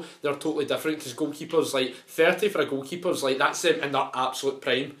 goalkeepers though, they're totally different, because goalkeepers, 30 for a goalkeeper's that's them in their absolute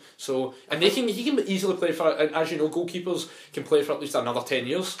prime. So, and he can easily play for, and as you know, goalkeepers can play for at least another 10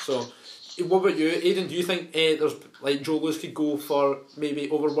 years. So, what about you, Aidan? Do you think there's Joe Lewis could go for maybe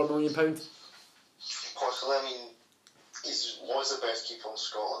over £1 million? Possibly. I mean, he was the best keeper in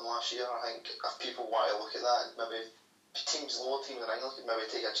Scotland last year. I think if people want to look at that, maybe lower teams in England could maybe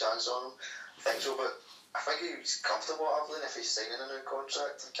take a chance on him. I think so, but I think he's comfortable at Aberdeen if he's signing a new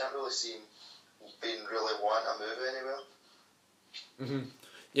contract. I can't really see him been really wanting to move anywhere.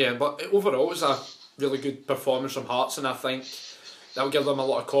 Yeah, but overall it was a really good performance from Hearts, and I think that'll give them a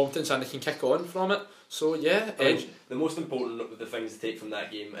lot of confidence and they can kick on from it. So yeah, The most important of the things to take from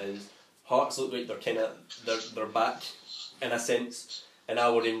that game is Hearts look like they're back in a sense, and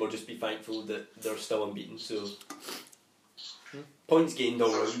Aberdeen will just be thankful that they're still unbeaten. So points gained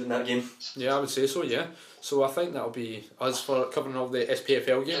all round in that game. Yeah, I would say so. Yeah, so I think that'll be us for covering all the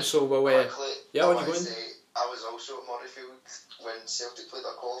SPFL games. So we'll yeah, when you go in. I was also at Murrayfield when Celtic played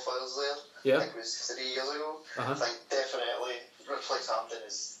their qualifiers there. Yeah. I think it was 3 years ago. Uh-huh. I think definitely Flixhampton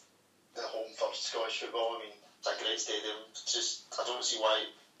is the home for Scottish football. I mean, it's a great stadium. It's just, I don't see why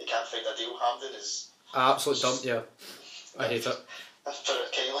they can't find a deal. Hampden is Absolute dump. Yeah, I hate it. I've put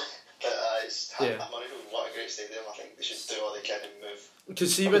it kindly. It's Yeah. Murrayfield, what a great stadium. I think they should do all they can and move.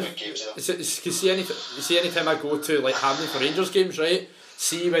 Because see anytime I go to like Hamley for Rangers games, right?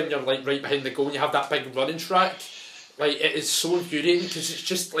 See when you're like right behind the goal and you have that big running track, like it is so infuriating because it's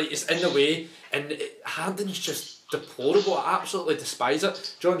just like it's in the way, and Hampden is just deplorable. I absolutely despise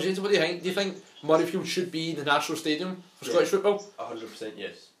it. John James, what do you think? Do you think Murrayfield should be the national stadium for Scottish football? 100%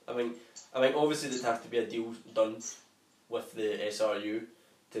 yes. I mean obviously there'd have to be a deal done with the SRU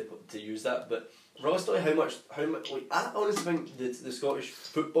to use that, but realistically, how much like I honestly think the Scottish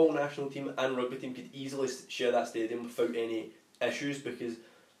football national team and rugby team could easily share that stadium without any issues, because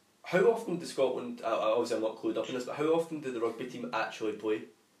how often does Scotland, obviously I'm not clued up in this, but how often do the rugby team actually play?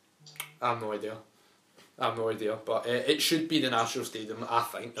 I have no idea, but it should be the national stadium, I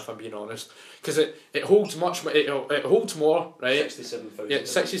think, if I'm being honest, because it holds it holds more, right? 67,000. Yeah,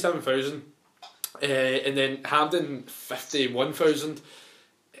 67,000, and then Hampden 51,000.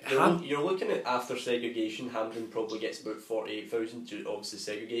 You're looking at after segregation, Hampden probably gets about 48,000, obviously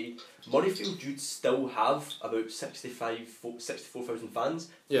segregated. Murrayfield, you'd still have about 64,000 fans,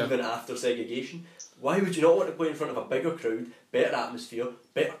 even after segregation. Why would you not want to play in front of a bigger crowd, better atmosphere,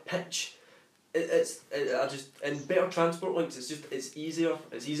 better pitch? And better transport links. It's easier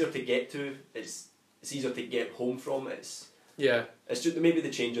to get to. It's easier to get home from. It's just maybe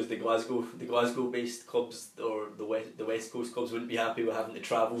the changes the Glasgow based clubs or the West Coast clubs wouldn't be happy with having to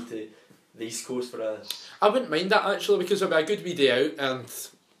travel to the East Coast for a. I wouldn't mind that actually, because it'd be a good wee day out, and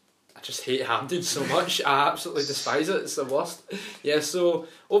I just hate Hampden so much. I absolutely despise it. It's the worst. Yeah. So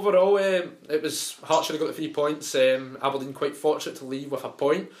overall, it was Hearts should have got the 3 points. Aberdeen quite fortunate to leave with a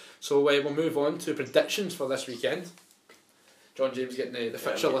point. So we'll move on to predictions for this weekend. John James getting the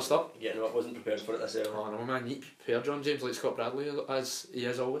fixture list up. I wasn't prepared for it this early. Oh no, man, you need to prepare John James like Scott Bradley as he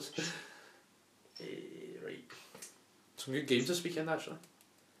is always. Right. Some good games this weekend actually.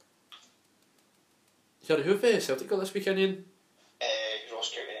 Who have Celtic got this weekend, Ian?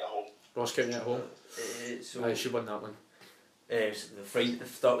 Ross County at home. Ross County at home. So I should win that one. The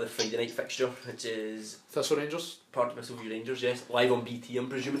start of the Friday night fixture, which is Thistle Rangers. Part of Thistle Rangers, yes, live on BT, I'm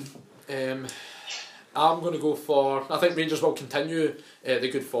presuming. I'm going to go for. I think Rangers will continue the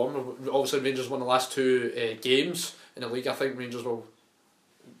good form. Obviously, Rangers won the last 2 games in the league. I think Rangers will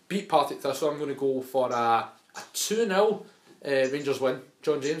beat Partick Thistle. I'm going to go for a 2-0 Rangers win.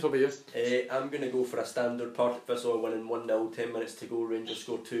 John James, what about you? I'm going to go for a standard Partick Thistle winning 1-0, 10 minutes to go. Rangers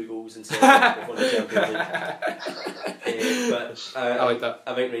score 2 goals and Celtic won the Champions League. But I like that.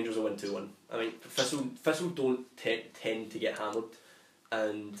 I think Rangers will win 2-1. I mean, Thistle don't tend to get hammered,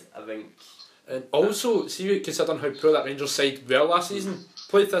 and I think. And also, see, considering how poor that Rangers side were last season,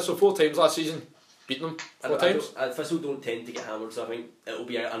 played Thistle 4 times last season, beaten them 4 times. Thistle don't tend to get hammered, so I think it'll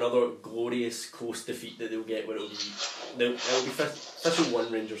be another glorious close defeat that they'll get, where it'll be Thistle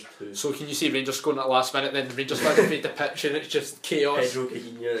 1, Rangers 2. So can you see Rangers scoring at the last minute, then Rangers fans invade the pitch and it's just chaos? Pedro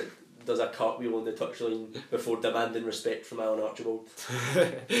Cahinha does a cartwheel on the touchline before demanding respect from Alan Archibald.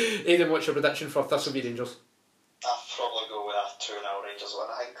 Aidan, what's your prediction for Thistle v Rangers? I'll probably go with a 2-0 Rangers win.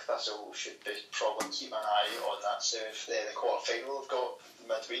 I think Thistle should be probably keeping an eye on that the quarter final they've got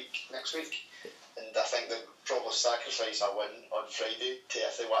midweek next week, and I think they'll probably sacrifice a win on Friday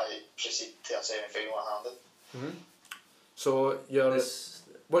if they want to proceed to a semi-final at Hampden. Mm-hmm. So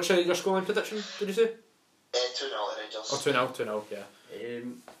what's your scoreline prediction? Did you say? 2-0 Rangers. Oh, 2-0, yeah.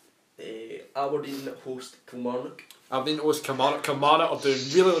 Aberdeen host Kilmarnock. Aberdeen host Kilmarnock. Kilmarnock are doing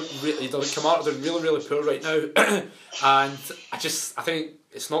really poor right now, and I think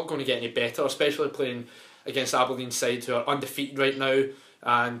it's not going to get any better, especially playing against Aberdeen's side who are undefeated right now.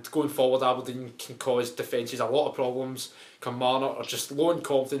 And going forward, Aberdeen can cause defences a lot of problems. Kilmarnock are just low in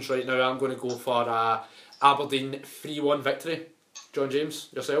confidence right now. I'm going to go for a Aberdeen 3-1 victory. John James,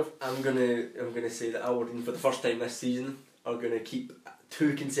 yourself? I'm gonna say that Aberdeen, for the first time this season, are going to keep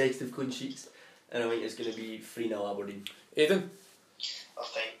 2 consecutive clean sheets, and I think it's going to be 3-0 Aberdeen. Aidan? I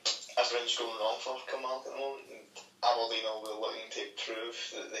think, as nothing's going wrong for Kilmarnock at the moment. And Aberdeen will be looking to prove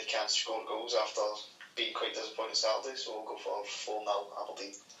that they can score goals after being quite disappointed Saturday, so we'll go for 4-0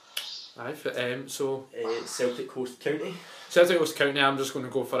 Aberdeen. Aye, so Celtic host County. Celtic host County. I'm just going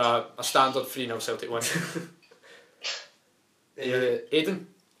to go for a standard 3-0 Celtic win. Aidan?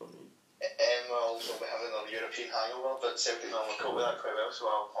 Well, we'll be having a European hangover, but Celtic normally cope with that quite well, so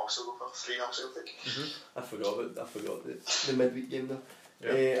I'll also go for 3-0 Celtic. I forgot the midweek game though.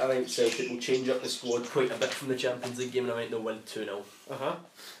 I think Celtic will change up the squad quite a bit from the Champions League game, and I think they'll win 2-0.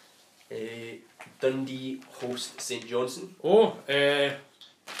 Dundee host St Johnstone.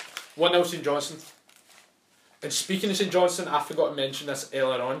 1-0 St Johnstone. And speaking of St Johnstone, I forgot to mention this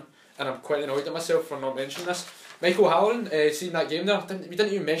earlier on, and I'm quite annoyed at myself for not mentioning this. Michael Halloran, seen that game there, we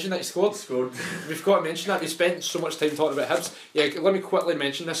didn't even mention that he scored. We've got to mention that. We spent so much time talking about Hibs. Yeah, let me quickly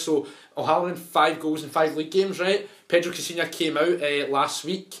mention this. So O'Halloran, 5 goals in 5 league games, right? Pedro Casinha came out last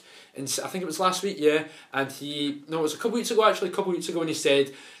week, and I think it was last week, yeah, and it was a couple of weeks ago, and he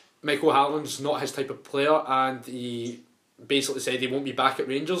said Michael O'Halloran's not his type of player, and he basically said he won't be back at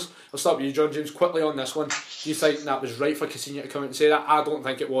Rangers. I'll start with you, John James, quickly on this one. Do you think that was right for Casinha to come out and say that? I don't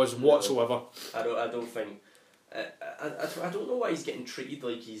think it was whatsoever. I don't think. I don't know why he's getting treated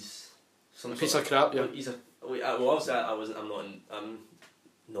like he's some piece of crap. Yeah. He's obviously I'm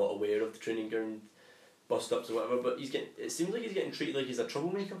not aware of the training ground bust ups or whatever, but it seems like he's getting treated like he's a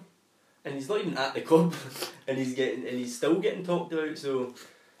troublemaker, and he's not even at the club, and he's still getting talked about. So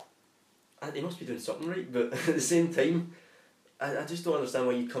he must be doing something right, but at the same time, I just don't understand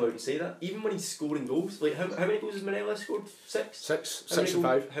why you come out and say that. Even when he's scoring goals, like how many goals has Morelos scored? 6? 6 and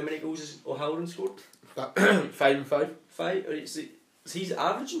 5. How many goals has O'Halloran scored? 5 and 5. 5. So he's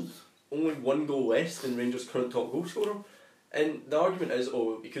averaging only 1 goal less than Rangers' current top goal scorer. And the argument is,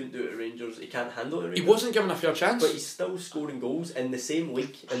 he couldn't do it at Rangers, he can't handle it at Rangers. He wasn't given a fair chance. But he's still scoring goals in the same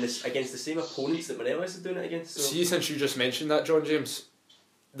league against the same opponents that Morelos is doing it against. So. See, since you just mentioned that, John James,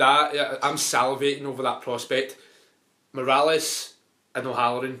 I'm salivating over that prospect. Morales and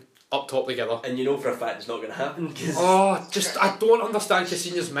O'Halloran up top together. And you know for a fact it's not going to happen. I don't understand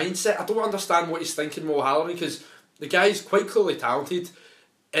Casinha's mindset. I don't understand what he's thinking with O'Halloran, because the guy's quite clearly talented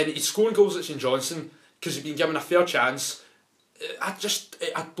and he's scoring goals at St Johnstone because he's been given a fair chance. I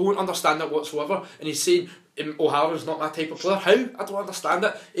don't understand it whatsoever. And he's saying O'Halloran's not my type of player. How? I don't understand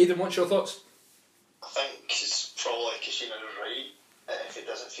it. Aidan, what's your thoughts? I think it's probably Casinha is right. If he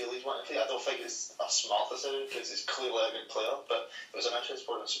doesn't feel he's wanting to play, I don't think it's a smart decision because he's clearly a good player. But it was an interesting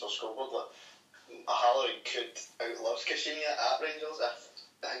point on Super Scoreboard. Like, O'Halloran could outlive Casinha at Rangers if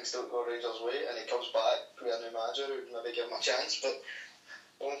things don't go Rangers' way, and he comes back with a new manager who would maybe give him a chance. But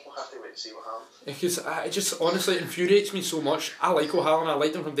we'll have to wait and see what happens. Because it just honestly infuriates me so much. I like O'Halloran, I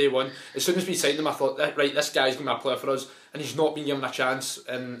liked him from day one. As soon as we signed him, I thought, right, this guy's going to be a player for us, and he's not been given a chance,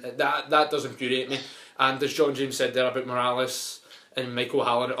 and that does infuriate me. And as John James said there about Morales and Michael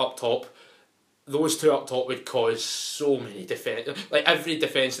O'Halloran up top, those two up top would cause so many every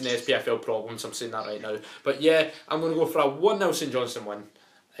defence in the SPFL problems. I'm saying that right now. But yeah, I'm going to go for a 1-0 St Johnstone win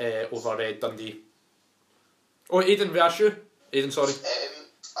over Dundee. Aidan, Aidan, sorry.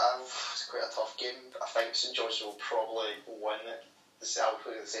 It's quite a tough game. I think St Johnstone will probably win it. I'll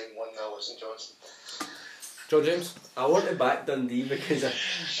play the same 1-0 with St Johnstone. John James? I want to back Dundee because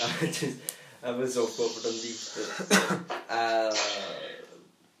I was all for Dundee. But,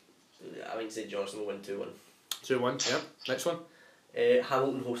 I think St Johnstone will win 2-1. 2-1, yeah. Next one.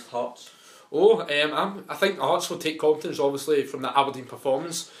 Hamilton host Hearts. I think Hearts will take confidence obviously from that Aberdeen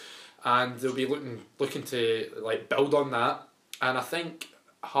performance, and they'll be looking to build on that. And I think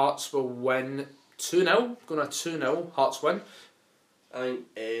Hearts will win 2-0. Going to 2-0. Hearts win. I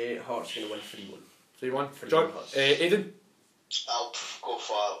think Hearts are going to win 3-1. 3-1. John, Aidan? I'll go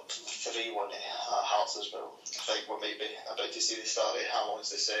for 3-1 Hearts as well. I think we may be about to see the start of Hamilton's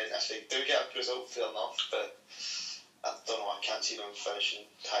descent. If they do get a result, fair enough, but I don't know, I can't see them finishing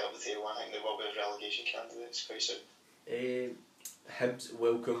high up the table. I think they will be relegation candidates quite soon. Hibs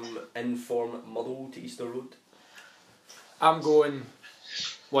welcome in-form Muddle to Easter Road. I'm going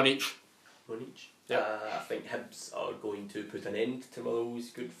 1 each. 1 each? Yeah. I think Hibs are going to put an end to Muddle's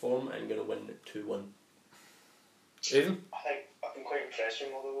good form and going to win 2-1. Aidan? I think I've been quite impressed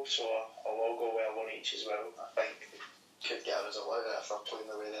with Muddle, so I will go with 1 each as well. I think they could get a result out of it if they're playing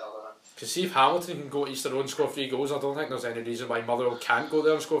the way they are now. Because see, if Hamilton can go to Easter Road and score 3 goals, I don't think there's any reason why Motherwell can't go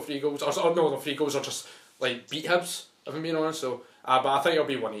there and score 3 goals. Or no, the 3 goals are just beat Hibs, if I'm being honest. So, but I think it'll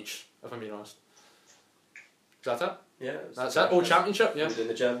be 1 each, if I'm being honest. Is that it? Yeah. That's it? Championship? Yeah. Within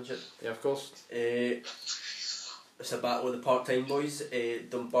the championship. Yeah, of course. It's a battle of the part-time boys.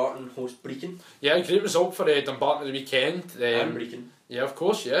 Dumbarton host Brecon. Yeah, great result for Dumbarton at the weekend. And Brecon. Yeah, of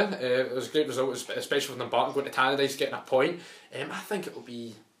course, yeah. It was a great result, especially for Dumbarton going to Tannadice, getting a point. I think it will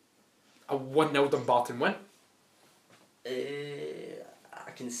be a 1-0 Dumbarton win.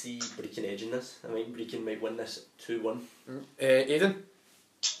 I can see Brecon edging this. I think Brecon might win this 2-1. Aidan?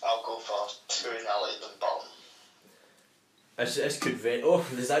 I'll go for 2-0 Dumbarton. This could very. Oh,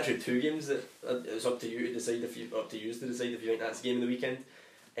 there's actually 2 games that it's up to you to decide if you think that's the game of the weekend.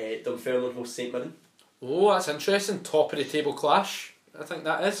 Dunfermline host St Mirren. Oh, that's interesting. Top of the table clash, I think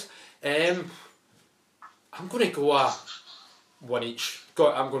that is. I'm going to go 1 each.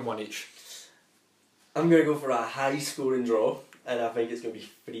 I'm going 1 each. I'm going to go for a high scoring draw, and I think it's going to be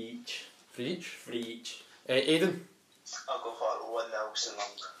 3 each. 3 each? 3 each. Aidan? I'll go for 1-0 St Mirren.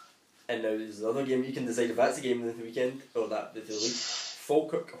 And now there's the other game. You can decide if that's the game of the weekend or that the league.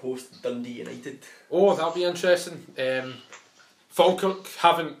 Falkirk host Dundee United. Oh, that'll be interesting. Falkirk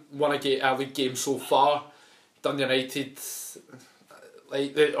haven't won a league game so far. Dundee United,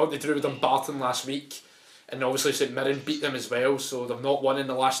 they drew with Dumbarton last week, and obviously St Mirren beat them as well, so they've not won in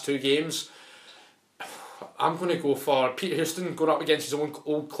the last 2 games. I'm going to go for Peter Houston going up against his own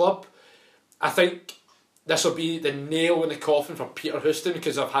old club. I think this will be the nail in the coffin for Peter Houston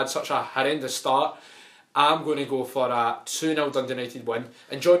because I've had such a horrendous start. I'm going to go for a 2-0 Dundee United win.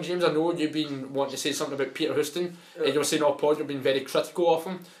 And John James, I know you've been wanting to say something about Peter Houston. You were saying off pod you've been very critical of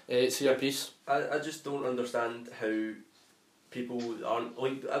him. Say your piece. I just don't understand how people aren't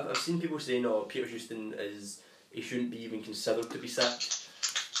like. I've seen people saying, "Oh, Peter Houston he shouldn't be even considered to be sacked."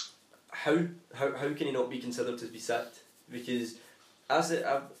 How can he not be considered to be sacked? Because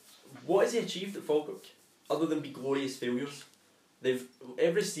what has he achieved at Falkirk other than be glorious failures?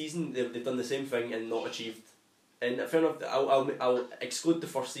 Every season they've done the same thing and not achieved. And fair enough, I'll exclude the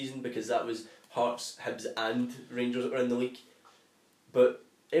first season because that was Hearts, Hibs and Rangers that were in the league. But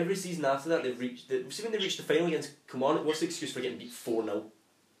every season after that see when they reached the final against Kilmarnock, what's the excuse for getting beat 4-0?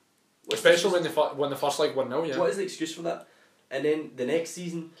 Especially when they won the first leg 1-0, yeah. What is the excuse for that? And then the next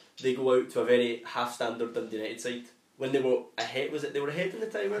season they go out to a very half-standard Dundee United side. When they were ahead, they were ahead in the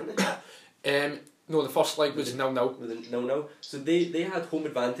time, weren't they? No, the first leg was 0-0. With a 0-0. So they had home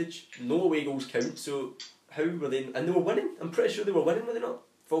advantage. No away goals count. So how were they? And they were winning. I'm pretty sure they were winning, were they not?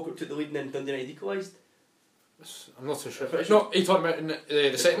 Falkirk took the lead and then Dundee United equalised. I'm not too sure. Sure. No, are you talking about in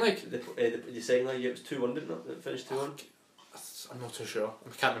the second leg? The second leg, yeah, it was 2-1, didn't it? It finished 2-1. I'm not too sure.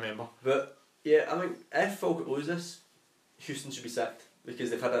 I can't remember. But yeah, I mean, if Falkirk lose this, Houston should be sacked because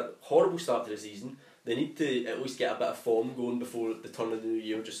they've had a horrible start to the season. They need to at least get a bit of form going before the turn of the new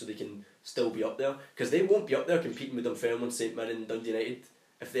year, just so they can still be up there. Because they won't be up there competing with Dunfermline, St Mirren, Dundee United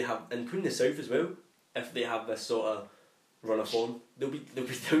if they have, and Queen of the South as well. If they have this sort of run of form, they'll be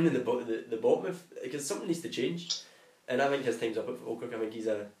down in the bottom because something needs to change. And I think his time's up at Falkirk. I think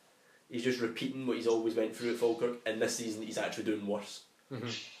he's just repeating what he's always went through at Falkirk, and this season he's actually doing worse. Mm-hmm.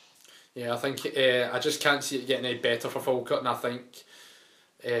 Yeah, I think I just can't see it getting any better for Falkirk, and I think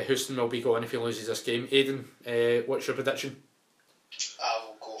Houston will be going if he loses this game. Aidan, what's your prediction? I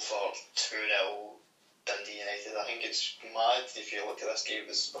will go for 2-0 Dundee United. I think it's mad if you look at this game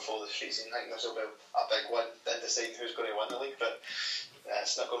as before the season. I think this will be a big one in deciding who's going to win the league, but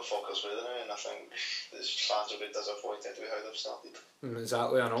it's not going to focus with it now, and I think the fans will be disappointed with how they've started.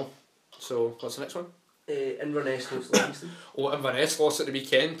 Exactly, I know. So, what's the next one? Inverness host Livingston. Inverness lost at the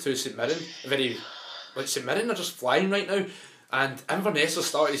weekend to St Mirren. St Mirren are just flying right now, and Inverness have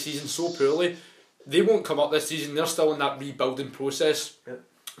started the season so poorly. They won't come up this season. They're still in that rebuilding process. Yep.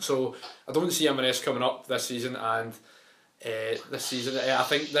 So I don't see Inverness coming up this season, and I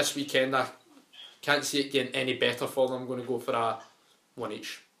think this weekend I can't see it getting any better for them. I'm going to go for a 1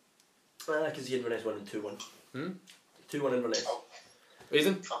 each. I can see Inverness winning 2-1. 2-1 Inverness.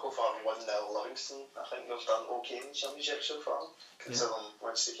 Aidan? I'll go for 1-0 Livingston. I think they've done okay in the Championship so far. Considering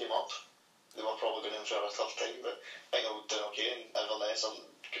once they came up, they were probably going in for a tough time, but I think they've done okay, and Inverness are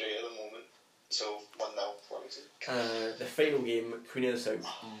great at the moment. So 1-0 Livingston. The final game, Queen of the South,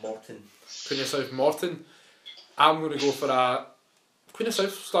 Morton. Queen of the South, Morton. I'm going to go for a... Queen of the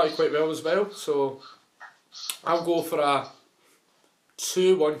South started quite well as well, so I'll go for a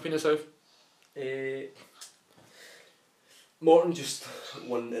 2-1 Queen of the South. Morton just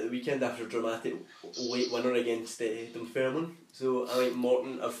won at the weekend after a dramatic late winner against Dunfermline. So I think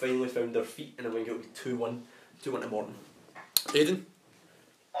Morton have finally found their feet, and I think it'll be 2-1 to Morton. Aidan?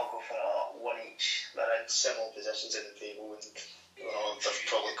 I'll go for a 1 each. They're in similar positions in the table, and they're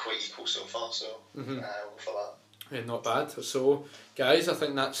probably quite equal so far, so I'll go for that. Yeah, not bad. So, guys, I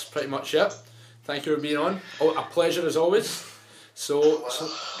think that's pretty much it. Thank you for being on. A pleasure as always.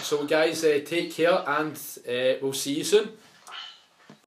 So guys, take care, and we'll see you soon.